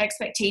exceed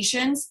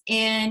expectations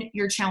in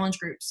your challenge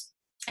groups.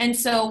 And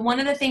so one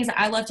of the things that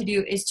I love to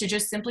do is to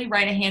just simply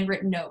write a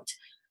handwritten note.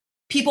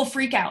 People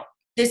freak out.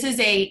 This is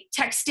a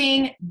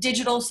texting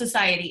digital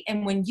society.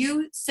 And when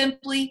you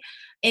simply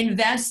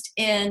invest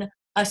in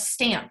a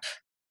stamp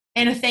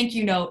and a thank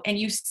you note and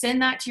you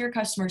send that to your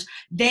customers,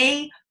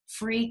 they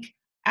freak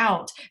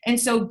out. And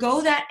so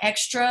go that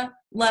extra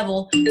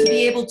level to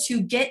be able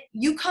to get,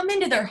 you come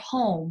into their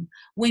home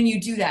when you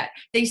do that.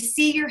 They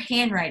see your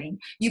handwriting.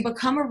 You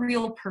become a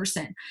real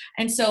person.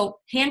 And so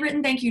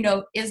handwritten thank you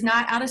note is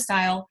not out of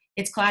style.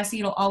 It's classy.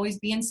 It'll always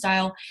be in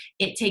style.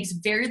 It takes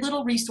very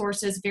little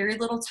resources, very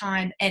little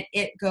time, and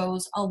it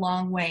goes a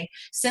long way.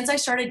 Since I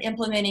started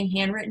implementing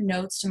handwritten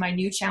notes to my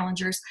new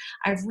challengers,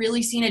 I've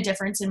really seen a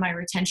difference in my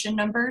retention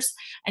numbers.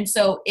 And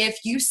so if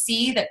you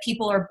see that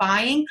people are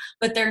buying,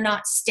 but they're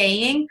not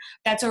staying,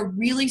 that's a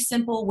really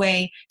simple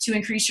way to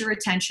increase your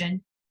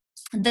retention.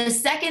 The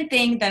second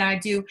thing that I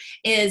do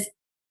is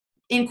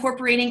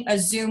incorporating a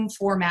Zoom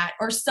format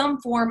or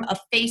some form of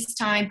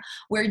FaceTime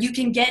where you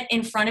can get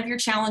in front of your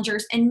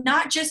challengers, and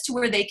not just to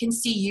where they can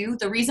see you.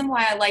 The reason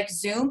why I like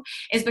Zoom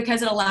is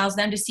because it allows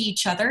them to see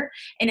each other,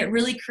 and it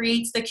really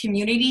creates the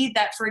community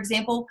that, for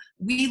example,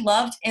 we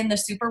loved in the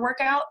super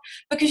workout,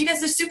 because you guys,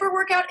 the super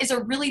workout is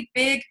a really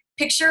big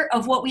picture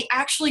of what we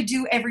actually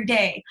do every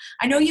day.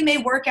 I know you may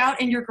work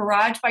out in your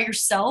garage by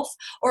yourself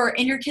or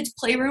in your kid's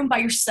playroom by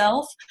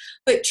yourself,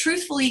 but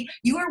truthfully,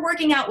 you are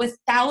working out with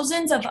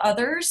thousands of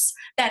others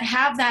that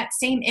have that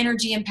same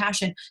energy and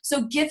passion.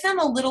 So give them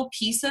a little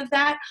piece of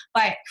that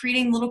by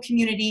creating a little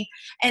community,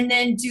 and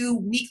then do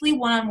weekly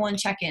one-on-one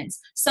check-ins.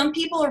 Some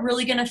people are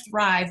really going to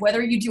thrive,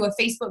 whether you do a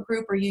Facebook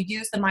group or you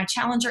use the My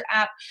Challenger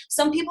app.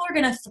 Some people are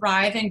going to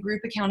thrive in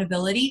group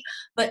accountability,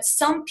 but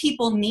some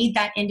people need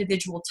that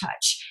individual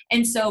touch.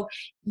 And so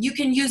you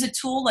can use a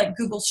tool like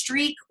Google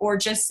Streak or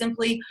just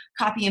simply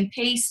copy and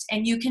paste,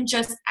 and you can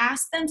just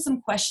ask them some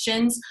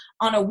questions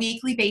on a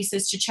weekly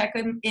basis to check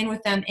in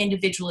with them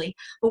individually.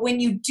 But when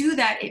you do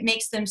that, it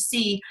makes them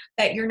see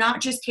that you're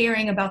not just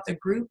caring about the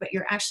group, but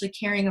you're actually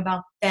caring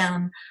about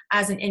them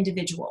as an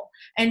individual.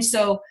 And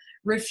so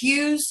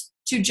refuse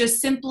to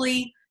just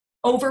simply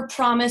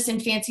overpromise in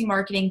fancy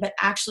marketing, but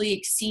actually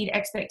exceed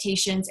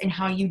expectations in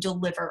how you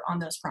deliver on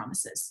those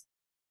promises.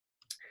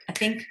 I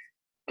think.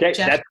 Okay,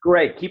 Jeff? That's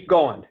great. Keep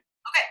going.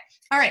 Okay.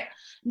 All right.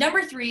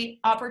 Number 3,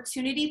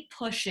 opportunity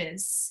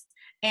pushes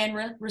and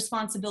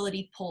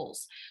responsibility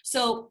pulls.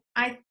 So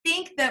I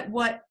think that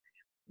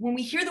when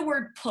we hear the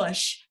word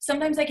push,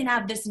 sometimes I can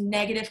have this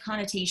negative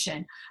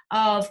connotation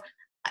of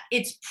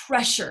it's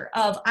pressure,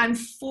 of I'm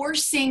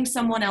forcing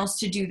someone else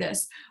to do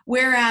this.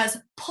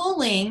 Whereas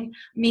pulling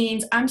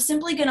means I'm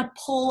simply going to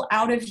pull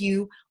out of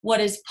you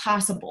what is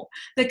possible,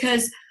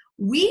 because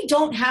we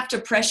don't have to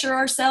pressure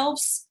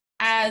ourselves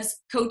as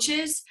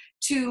coaches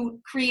to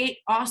create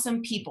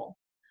awesome people.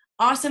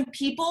 Awesome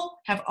people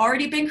have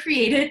already been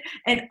created,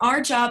 and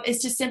our job is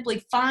to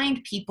simply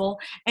find people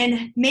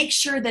and make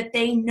sure that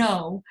they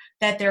know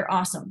that they're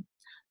awesome.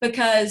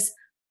 Because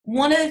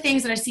one of the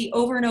things that I see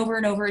over and over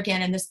and over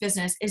again in this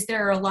business is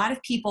there are a lot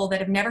of people that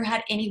have never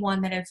had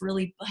anyone that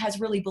has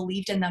really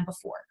believed in them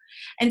before.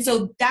 And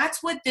so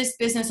that's what this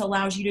business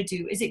allows you to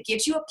do, is it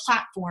gives you a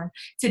platform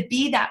to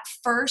be that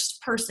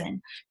first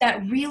person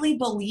that really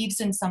believes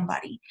in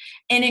somebody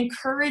and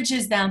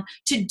encourages them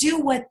to do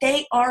what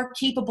they are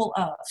capable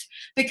of.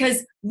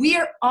 Because we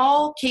are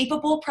all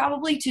capable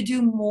probably to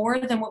do more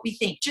than what we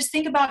think. Just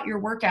think about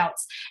your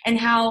workouts and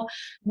how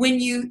when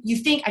you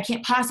think I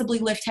can't possibly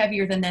lift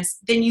heavier than this,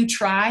 then you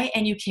try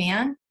and you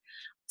can.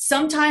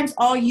 Sometimes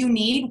all you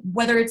need,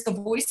 whether it's the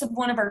voice of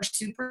one of our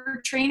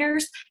super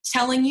trainers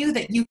telling you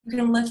that you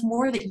can lift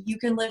more, that you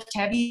can lift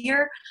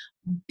heavier,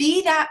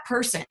 be that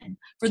person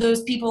for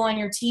those people on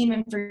your team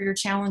and for your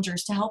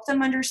challengers to help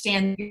them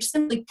understand that you're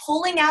simply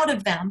pulling out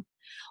of them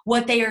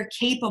what they are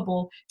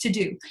capable to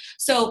do.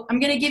 So I'm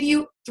going to give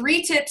you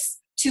 3 tips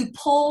to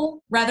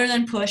pull rather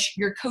than push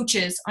your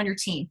coaches on your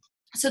team.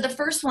 So the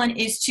first one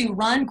is to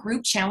run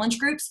group challenge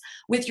groups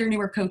with your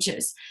newer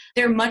coaches.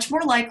 They're much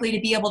more likely to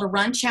be able to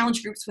run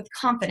challenge groups with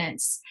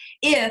confidence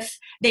if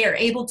they are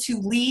able to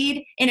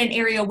lead in an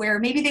area where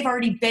maybe they've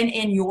already been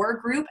in your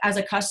group as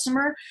a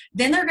customer.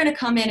 Then they're going to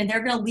come in and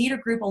they're going to lead a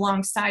group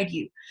alongside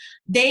you.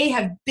 They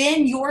have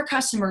been your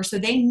customer, so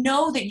they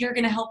know that you're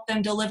going to help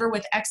them deliver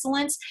with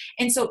excellence.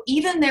 And so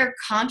even their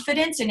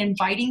confidence in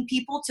inviting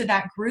people to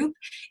that group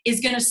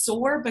is going to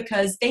soar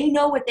because they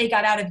know what they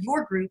got out of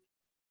your group.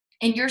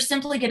 And you're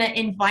simply going to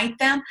invite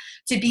them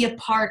to be a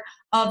part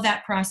of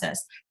that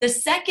process. The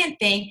second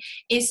thing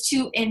is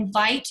to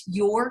invite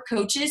your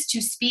coaches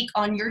to speak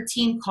on your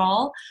team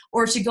call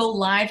or to go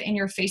live in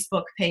your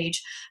Facebook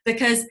page,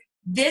 because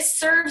this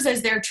serves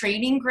as their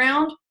training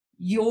ground.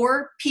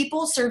 Your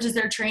people serves as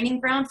their training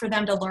ground for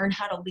them to learn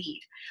how to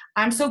lead.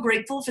 I'm so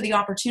grateful for the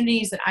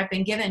opportunities that I've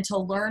been given to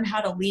learn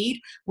how to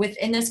lead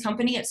within this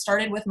company. It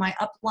started with my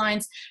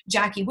uplines,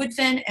 Jackie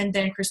Woodfin, and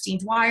then Christine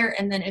Dwyer,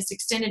 and then it's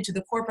extended to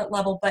the corporate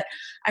level. But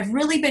I've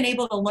really been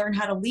able to learn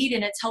how to lead,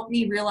 and it's helped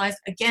me realize,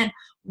 again,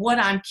 what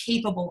I'm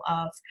capable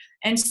of.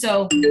 And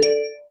so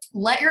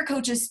let your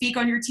coaches speak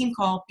on your team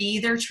call, be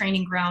their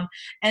training ground.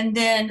 And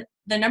then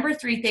the number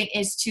 3 thing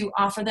is to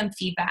offer them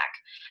feedback.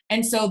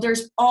 And so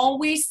there's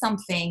always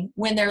something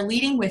when they're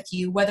leading with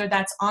you, whether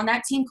that's on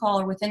that team call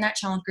or within that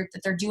challenge group,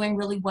 that they're doing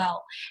really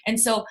well. And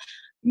so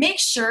make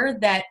sure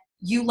that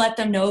you let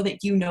them know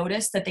that you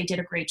noticed that they did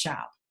a great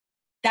job.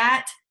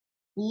 That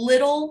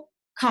little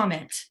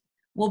comment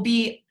will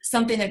be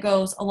something that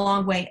goes a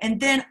long way. And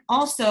then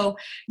also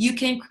you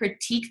can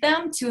critique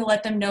them to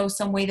let them know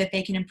some way that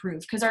they can improve.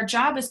 Because our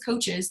job as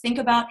coaches, think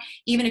about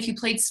even if you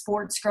played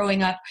sports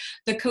growing up,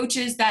 the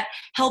coaches that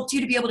helped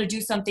you to be able to do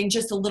something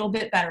just a little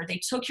bit better.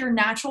 They took your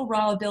natural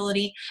raw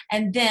ability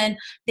and then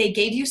they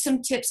gave you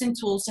some tips and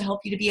tools to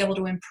help you to be able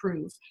to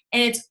improve.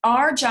 And it's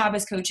our job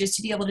as coaches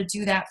to be able to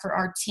do that for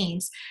our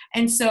teams.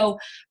 And so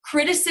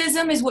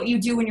criticism is what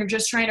you do when you're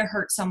just trying to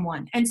hurt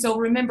someone. And so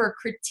remember,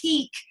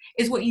 critique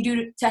is what you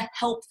do to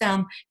help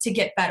them to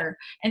get better.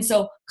 And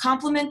so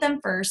compliment them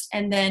first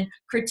and then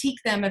critique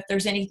them if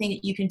there's anything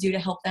that you can do to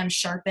help them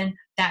sharpen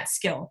that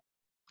skill.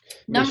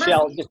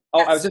 Michelle,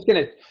 I was just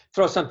going to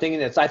throw something in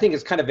this. I think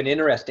it's kind of an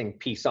interesting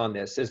piece on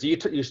this. As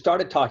you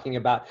started talking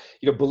about,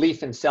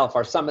 belief in self.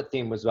 Our summit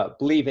theme was about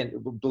believe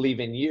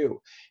in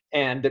you,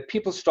 and that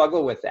people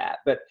struggle with that.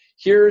 But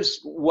here's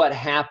what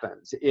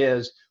happens: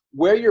 is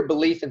where your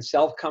belief in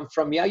self comes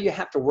from. Yeah, you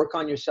have to work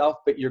on yourself,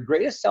 but your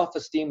greatest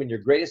self-esteem and your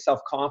greatest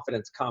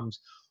self-confidence comes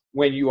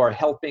when you are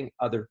helping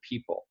other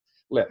people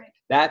live.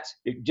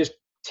 Just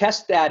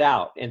test that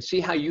out and see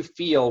how you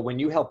feel when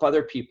you help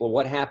other people,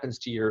 what happens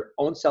to your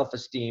own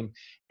self-esteem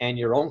and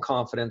your own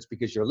confidence,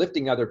 because you're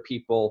lifting other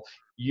people,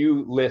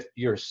 you lift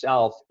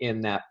yourself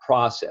in that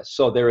process.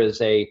 So there is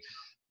a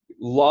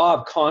law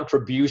of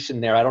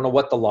contribution there. I don't know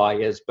what the law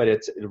is, but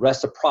it's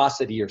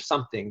reciprocity or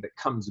something that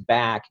comes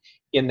back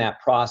in that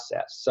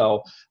process.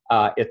 So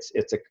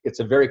it's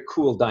a very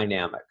cool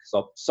dynamic.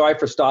 So sorry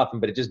for stopping,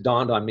 but it just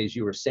dawned on me as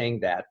you were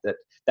saying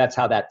that's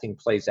how that thing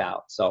plays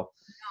out. So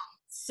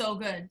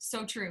good.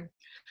 So true.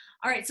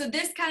 All right. So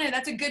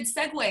that's a good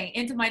segue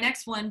into my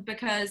next one,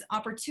 because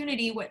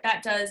opportunity, what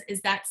that does is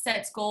that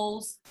sets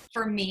goals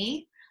for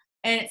me,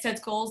 and it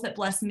sets goals that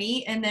bless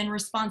me. And then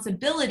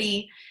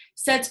responsibility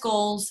sets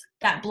goals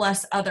that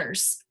bless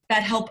others,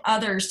 that help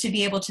others to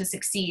be able to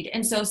succeed.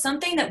 And so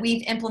something that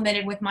we've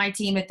implemented with my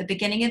team at the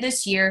beginning of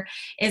this year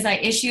is I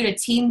issued a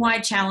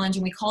team-wide challenge,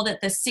 and we called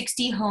it the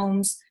 60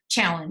 Homes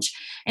Challenge.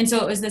 And so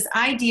it was this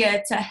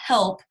idea to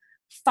help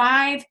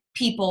 5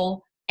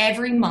 people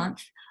every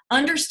month,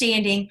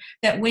 understanding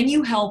that when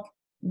you help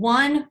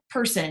one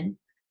person,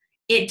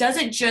 it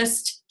doesn't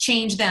just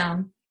change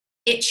them,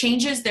 it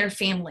changes their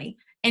family.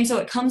 And so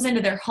it comes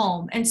into their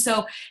home. And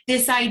so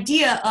this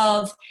idea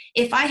of,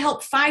 if I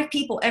help 5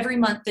 people every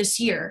month this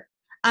year,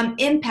 I'm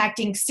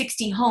impacting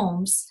 60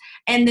 homes.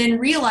 And then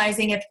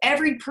realizing if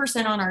every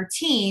person on our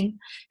team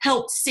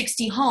helped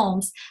 60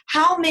 homes,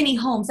 how many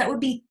homes? That would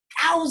be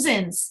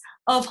thousands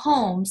of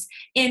homes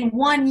in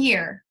 1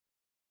 year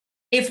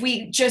if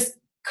we just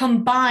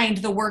combined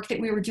the work that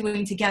we were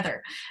doing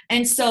together.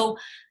 And so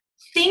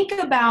think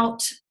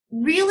about,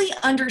 really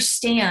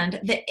understand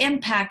the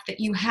impact that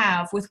you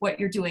have with what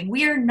you're doing.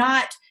 We are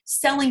not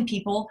selling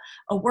people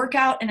a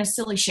workout and a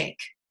silly shake.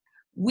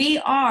 We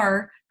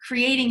are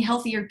creating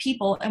healthier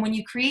people. And when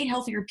you create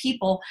healthier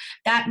people,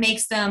 that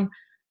makes them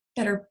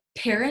better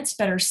parents,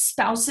 better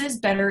spouses,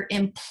 better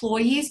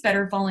employees,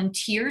 better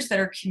volunteers,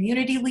 better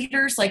community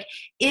leaders. Like,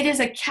 it is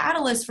a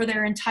catalyst for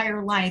their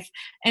entire life.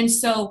 And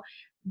so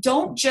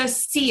don't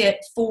just see it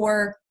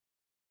for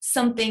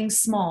something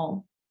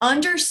small.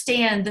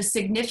 Understand the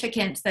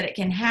significance that it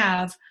can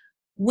have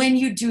when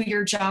you do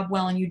your job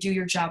well and you do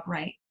your job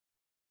right.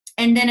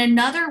 And then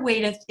another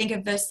way to think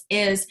of this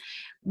is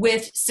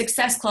with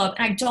Success Club.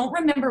 And I don't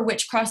remember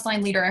which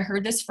Crossline leader I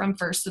heard this from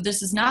first, so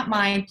this is not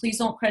mine. Please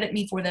don't credit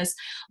me for this.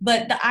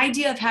 But the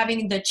idea of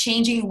having the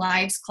Changing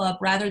Lives Club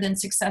rather than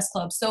Success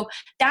Club. So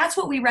that's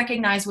what we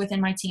recognize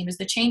within my team, is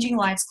the Changing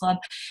Lives Club.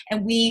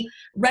 And we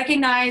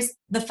recognize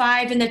the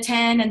 5 and the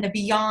 10 and the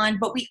beyond,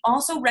 but we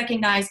also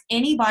recognize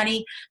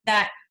anybody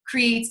that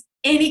creates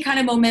any kind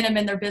of momentum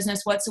in their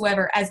business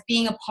whatsoever as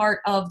being a part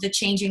of the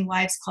Changing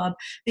Lives Club,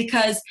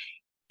 because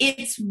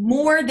it's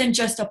more than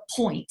just a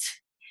point.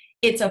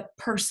 It's a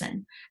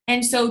person.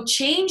 And so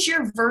change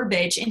your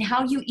verbiage and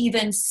how you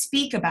even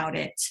speak about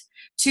it,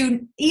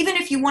 to, even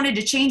if you wanted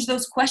to change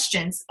those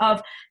questions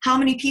of how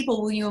many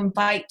people will you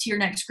invite to your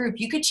next group,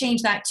 you could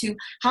change that to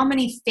how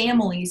many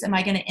families am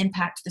I going to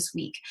impact this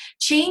week?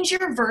 Change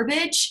your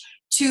verbiage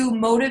to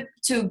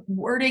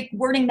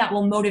wording that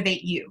will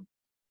motivate you.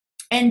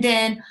 And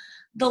then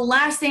the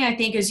last thing I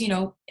think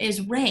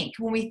is rank,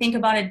 when we think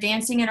about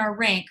advancing in our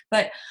rank.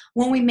 But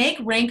when we make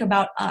rank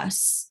about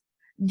us,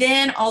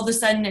 then all of a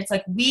sudden it's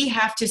like we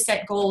have to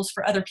set goals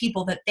for other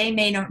people that they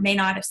may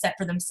not have set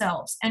for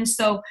themselves. And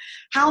so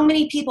how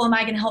many people am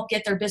I going to help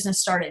get their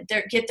business started,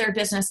 get their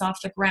business off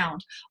the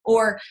ground?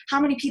 Or how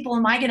many people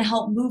am I going to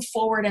help move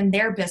forward in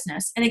their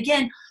business? And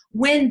again,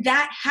 when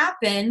that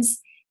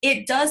happens,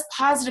 it does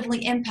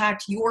positively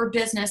impact your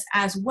business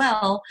as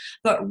well.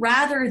 But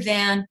rather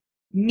than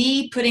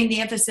me putting the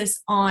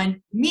emphasis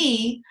on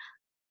me,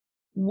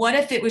 what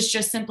if it was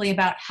just simply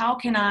about how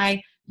can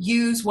I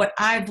use what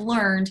I've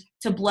learned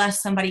to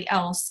bless somebody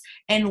else,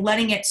 and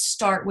letting it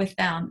start with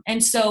them.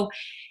 And so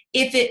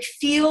if it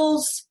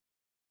feels,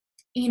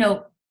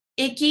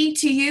 icky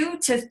to you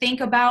to think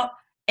about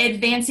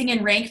advancing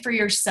in rank for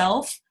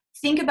yourself,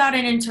 think about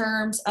it in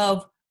terms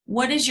of,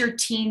 what does your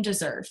team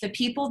deserve? The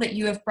people that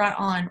you have brought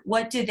on,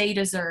 what do they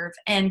deserve?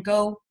 And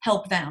go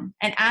help them.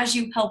 And as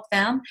you help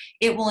them,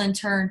 it will in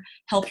turn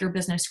help your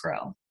business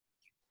grow.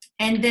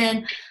 And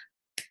then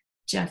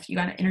Jeff, you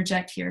got to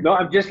interject here. No,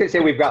 I'm just going to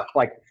say we've got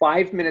like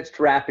 5 minutes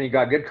to wrap, and you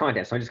got good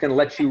content. So I'm just going to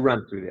let you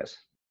run through this.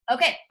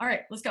 Okay. All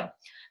right. Let's go.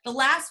 The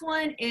last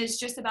one is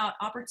just about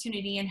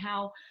opportunity, and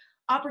how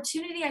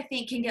opportunity, I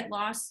think, can get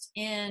lost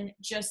in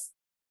just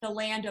the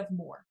land of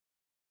more,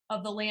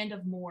 of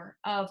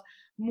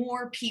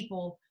more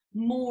people,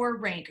 more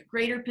rank,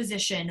 greater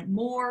position,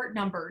 more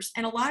numbers.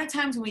 And a lot of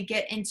times when we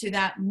get into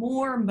that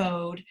more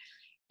mode,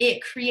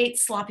 it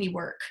creates sloppy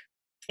work.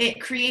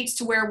 It creates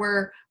to where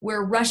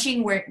we're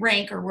rushing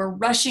rank, or we're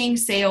rushing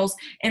sales.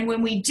 And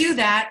when we do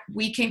that,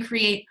 we can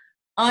create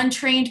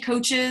untrained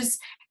coaches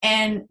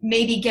and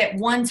maybe get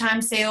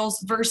one-time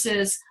sales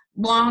versus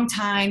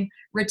long-time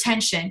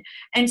retention.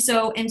 And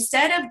so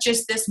instead of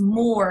just this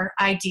more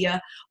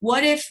idea,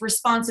 what if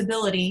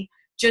responsibility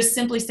just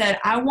simply said,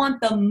 I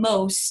want the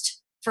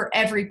most for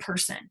every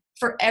person.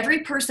 For every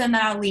person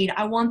that I lead,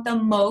 I want the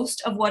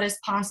most of what is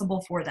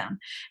possible for them.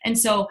 And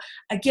so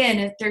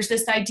again, there's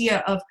this idea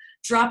of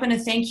dropping a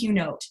thank you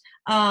note.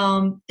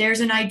 There's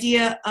an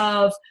idea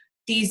of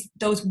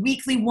those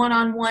weekly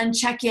one-on-one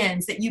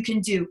check-ins that you can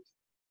do.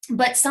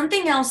 But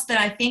something else that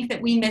I think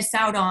that we miss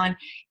out on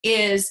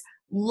is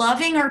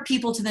loving our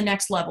people to the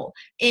next level.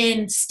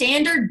 In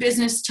standard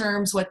business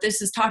terms, what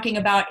this is talking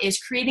about is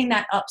creating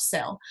that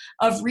upsell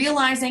of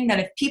realizing that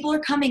if people are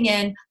coming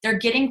in, they're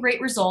getting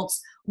great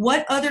results,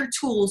 what other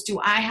tools do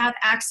I have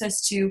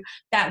access to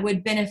that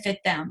would benefit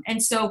them?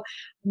 And so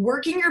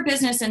working your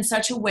business in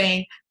such a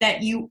way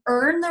that you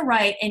earn the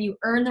right and you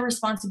earn the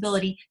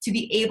responsibility to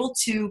be able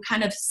to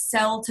kind of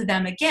sell to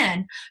them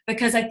again.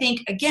 Because I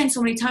think, again,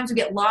 so many times we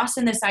get lost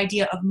in this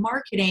idea of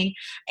marketing,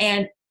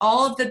 and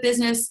all of the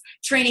business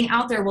training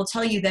out there will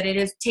tell you that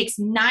takes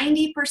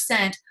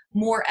 90%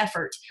 more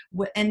effort.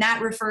 And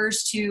that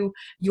refers to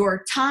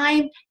your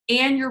time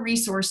and your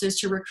resources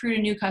to recruit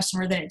a new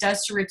customer than it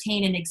does to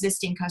retain an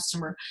existing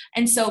customer.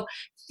 And so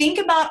think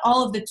about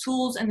all of the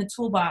tools in the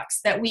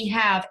toolbox that we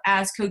have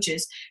as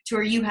coaches, to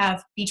where you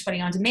have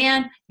Beachbody On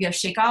Demand, you have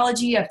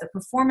Shakeology, you have the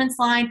Performance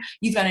Line,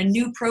 you've got a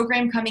new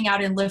program coming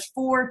out in Lift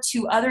 4,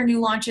 2 other new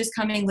launches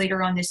coming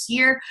later on this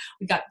year.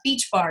 We've got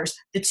Beach Bars,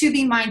 the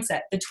 2B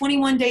Mindset, the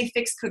 21-Day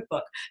Fix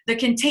Cookbook, the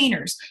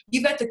containers,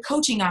 you've got the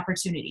coaching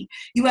opportunity.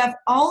 You have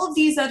all of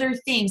these other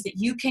things that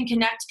you can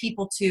connect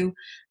people to,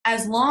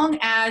 as long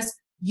as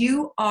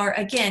you are,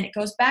 again, it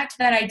goes back to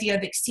that idea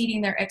of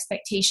exceeding their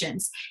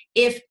expectations.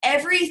 If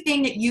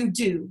everything that you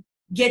do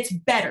gets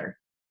better,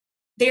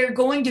 they're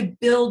going to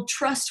build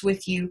trust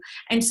with you.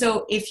 And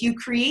so if you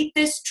create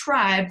this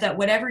tribe that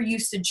whatever you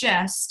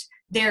suggest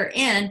they're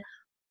in,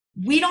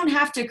 we don't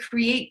have to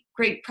create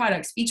great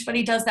products.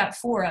 Beachbody does that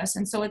for us.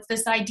 And so it's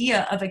this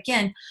idea of,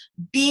 again,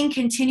 being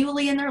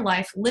continually in their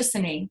life,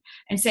 listening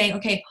and saying,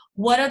 okay,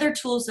 what other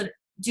tools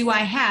do I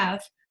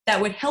have that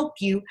would help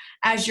you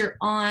as you're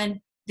on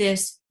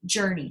this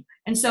journey?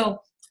 And so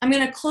I'm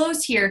going to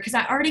close here because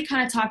I already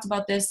kind of talked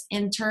about this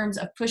in terms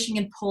of pushing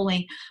and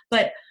pulling,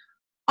 but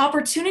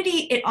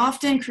opportunity, it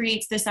often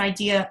creates this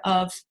idea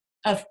of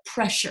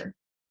pressure.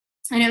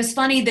 And it was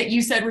funny that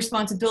you said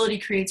responsibility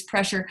creates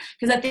pressure,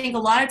 because I think a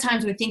lot of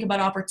times we think about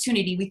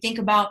opportunity, we think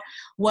about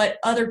what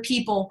other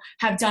people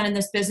have done in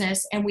this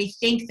business, and we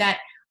think that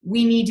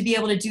we need to be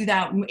able to do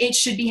that. It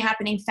should be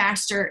happening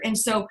faster. And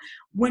so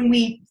when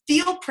we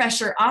feel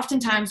pressure,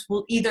 oftentimes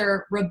we'll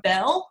either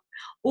rebel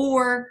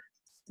or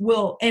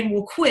we'll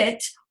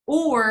quit,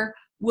 or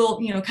we'll,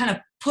 kind of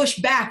push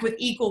back with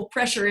equal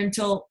pressure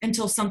until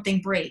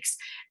something breaks.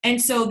 And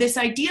so this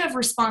idea of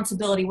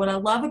responsibility, what I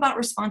love about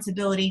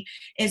responsibility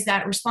is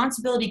that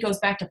responsibility goes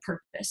back to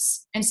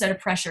purpose instead of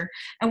pressure.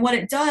 And what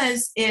it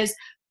does is,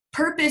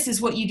 purpose is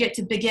what you get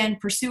to begin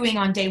pursuing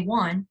on day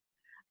one.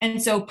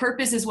 And so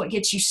purpose is what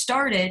gets you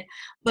started.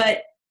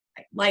 But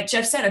like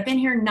Jeff said, I've been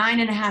here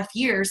 9.5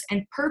 years,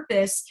 and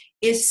purpose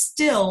is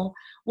still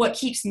what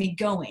keeps me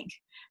going.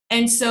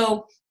 And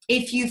so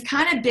if you've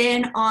kind of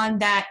been on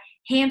that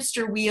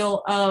hamster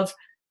wheel of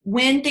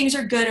when things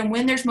are good and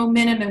when there's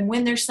momentum and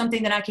when there's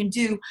something that I can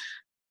do,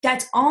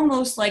 that's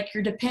almost like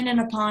you're dependent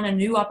upon a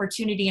new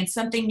opportunity and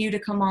something new to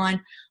come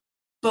on.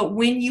 But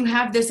when you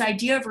have this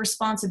idea of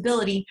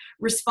responsibility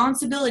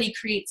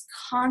creates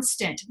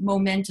constant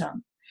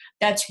momentum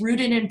that's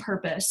rooted in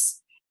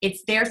purpose.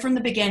 It's there from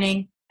the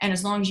beginning, and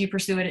as long as you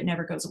pursue it, it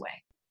never goes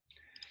away.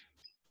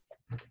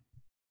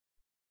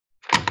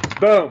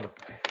 Boom.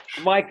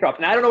 Mic drop.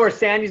 And I don't know where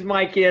Sandy's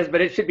mic is, but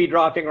it should be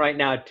dropping right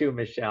now too,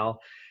 Michelle.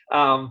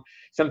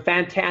 Some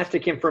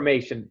fantastic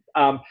information.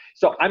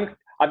 So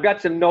I've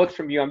got some notes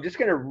from you. I'm just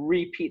going to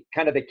repeat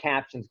kind of the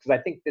captions because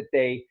I think that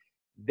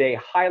they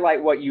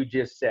highlight what you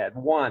just said.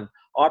 1,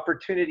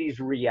 opportunity is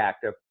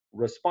reactive.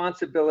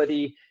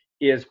 Responsibility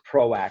is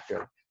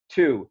proactive.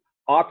 2,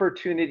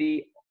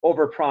 opportunity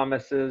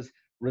overpromises.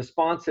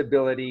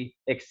 Responsibility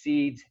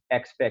exceeds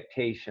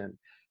expectation.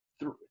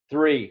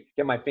 3,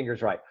 get my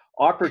fingers right.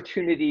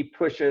 Opportunity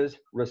pushes,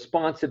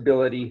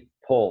 responsibility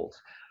pulls.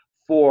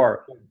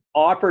 4,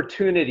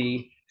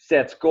 opportunity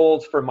sets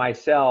goals for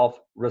myself,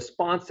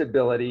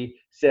 responsibility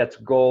sets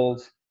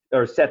goals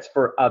or sets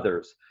for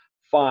others.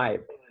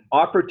 5,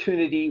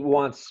 opportunity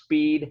wants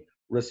speed,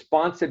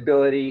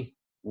 responsibility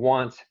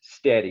wants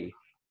steady.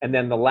 And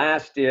then the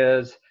last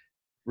is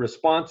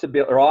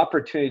responsibility or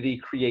opportunity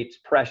creates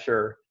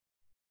pressure.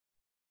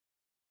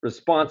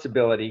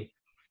 Responsibility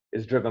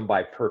is driven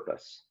by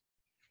purpose.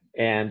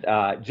 And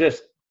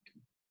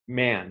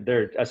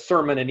there's a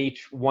sermon in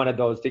each one of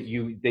those that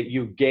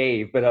you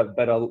gave, but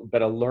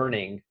a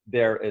learning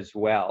there as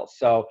well.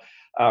 So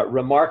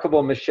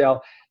remarkable,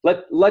 Michelle.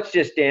 Let's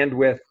just end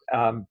with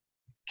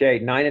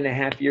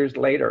 9.5 years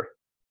later.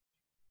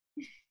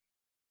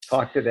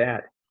 Talk to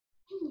that.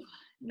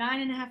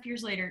 9.5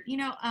 years later.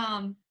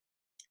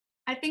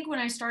 I think when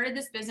I started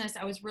this business,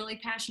 I was really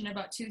passionate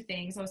about 2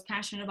 things. I was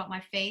passionate about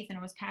my faith, and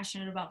I was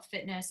passionate about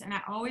fitness. And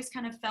I always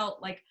kind of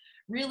felt like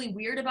really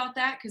weird about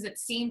that, because it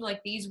seemed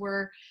like these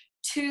were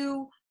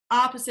 2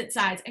 opposite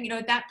sides. And,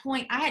 at that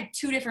point, I had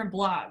 2 different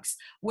blogs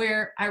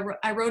where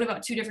I wrote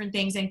about 2 different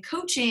things. And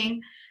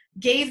coaching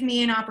gave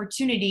me an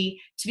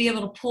opportunity to be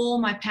able to pull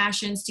my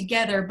passions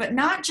together, but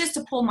not just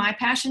to pull my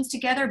passions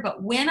together,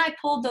 but when I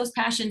pulled those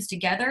passions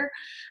together,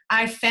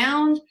 I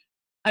found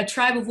a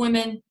tribe of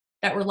women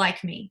that were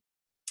like me.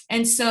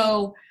 And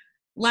so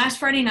last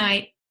Friday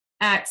night,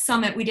 at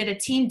Summit, we did a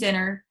team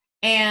dinner,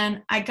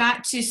 and I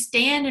got to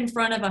stand in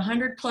front of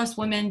 100+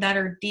 women that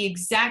are the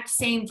exact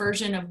same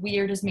version of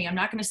weird as me. I'm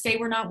not going to say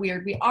we're not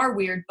weird. We are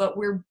weird, but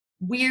we're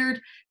weird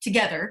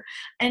together.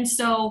 And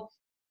so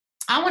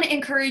I want to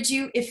encourage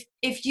you,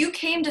 if you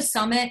came to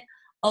Summit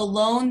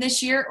alone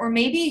this year, or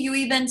maybe you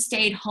even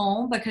stayed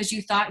home because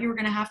you thought you were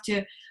going to have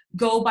to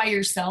go by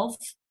yourself,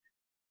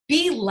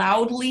 be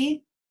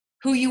loudly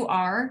who you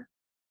are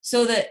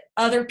so that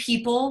other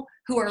people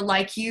who are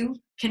like you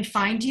can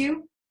find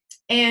you.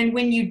 And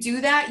when you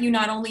do that, you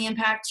not only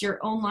impact your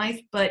own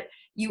life, but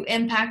you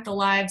impact the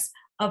lives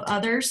of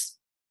others,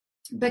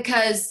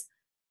 because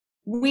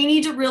we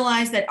need to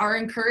realize that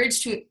our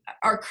courage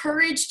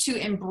to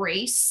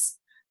embrace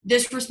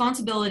this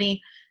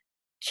responsibility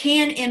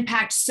can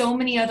impact so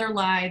many other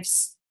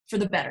lives for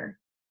the better.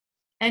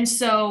 And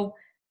so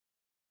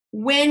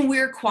when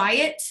we're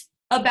quiet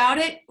about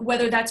it,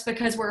 whether that's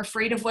because we're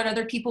afraid of what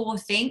other people will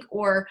think,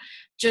 or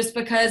just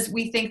because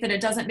we think that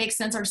it doesn't make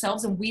sense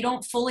ourselves and we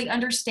don't fully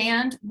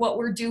understand what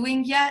we're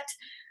doing yet,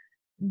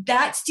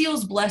 that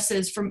steals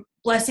blessings from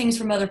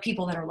other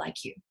people that are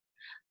like you.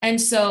 And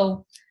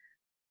so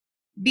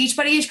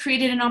Beachbody has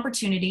created an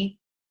opportunity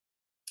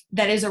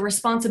that is a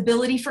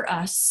responsibility for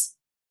us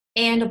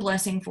and a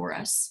blessing for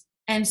us.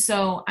 And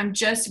so I'm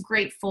just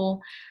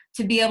grateful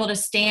to be able to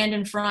stand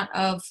in front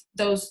of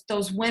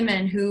those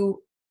women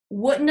who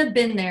wouldn't have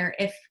been there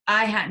if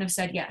I hadn't have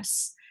said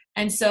yes.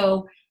 And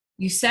so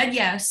you said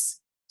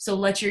yes, so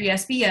let your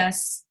yes be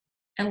yes,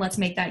 and let's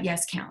make that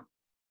yes count.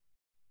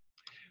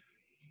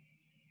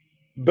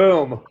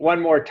 Boom,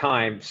 one more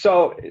time.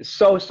 So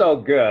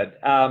good.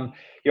 I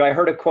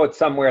heard a quote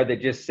somewhere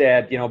that just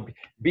said,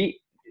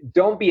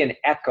 don't be an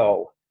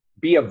echo,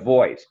 be a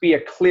voice, be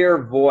a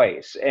clear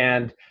voice.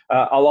 And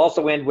I'll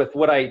also end with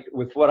what I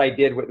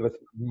did with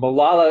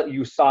Malala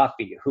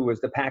Yousafzai, who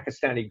was the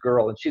Pakistani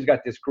girl. And she's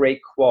got this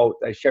great quote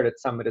I shared at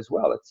Summit as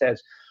well. It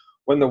says,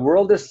 "When the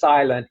world is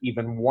silent,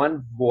 even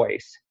one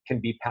voice can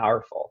be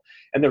powerful."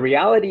 And the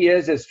reality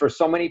is for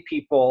so many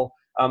people,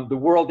 the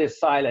world is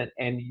silent,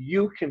 and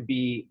you can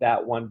be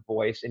that one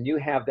voice, and you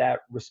have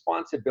that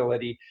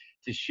responsibility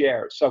to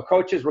share. So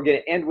coaches, we're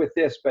going to end with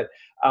this, but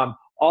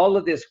all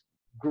of this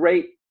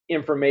great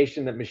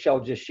information that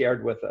Michelle just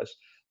shared with us,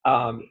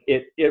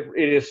 it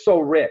is so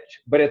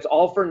rich, but it's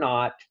all for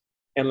naught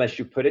unless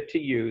you put it to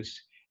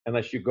use,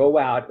 unless you go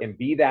out and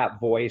be that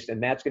voice.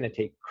 And that's going to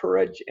take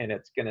courage, and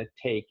it's going to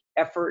take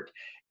effort,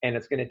 and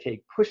it's going to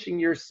take pushing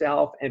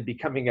yourself and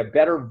becoming a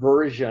better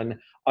version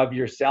of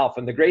yourself.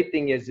 And the great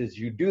thing is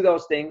you do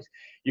those things,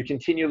 you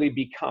continually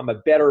become a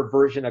better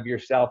version of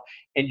yourself,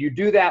 and you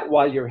do that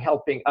while you're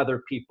helping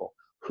other people.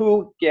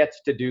 Who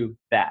gets to do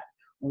that?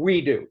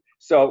 We do.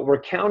 So we're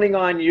counting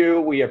on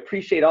you. We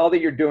appreciate all that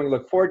you're doing.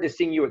 Look forward to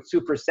seeing you at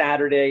Super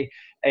Saturday,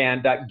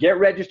 and get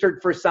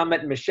registered for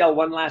Summit. Michelle,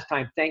 one last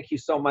time, thank you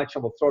so much,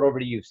 and we'll throw it over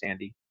to you,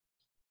 Sandy.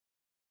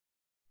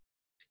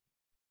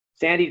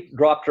 Sandy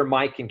dropped her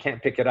mic and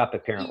can't pick it up,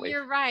 apparently.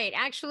 You're right.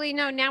 Actually,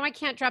 no, now I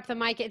can't drop the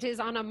mic. It is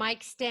on a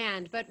mic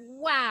stand. But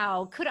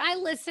wow, could I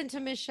listen to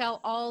Michelle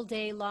all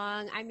day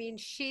long? I mean,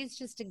 she's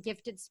just a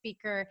gifted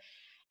speaker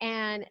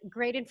and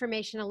great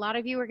information. A lot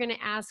of you are going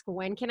to ask,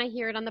 when can I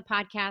hear it on the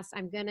podcast?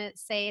 I'm going to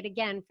say it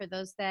again for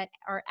those that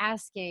are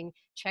asking.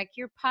 Check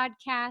your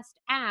podcast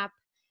app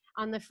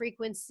on the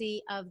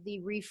frequency of the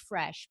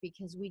refresh,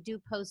 because we do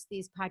post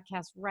these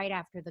podcasts right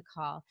after the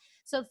call.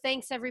 So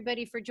thanks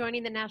everybody for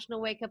joining the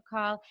National Wake Up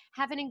Call.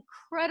 Have an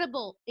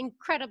incredible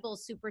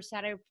Super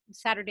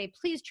Saturday.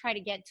 Please try to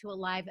get to a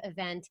live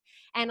event,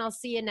 and I'll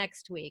see you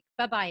next week.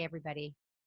 Bye-bye, everybody.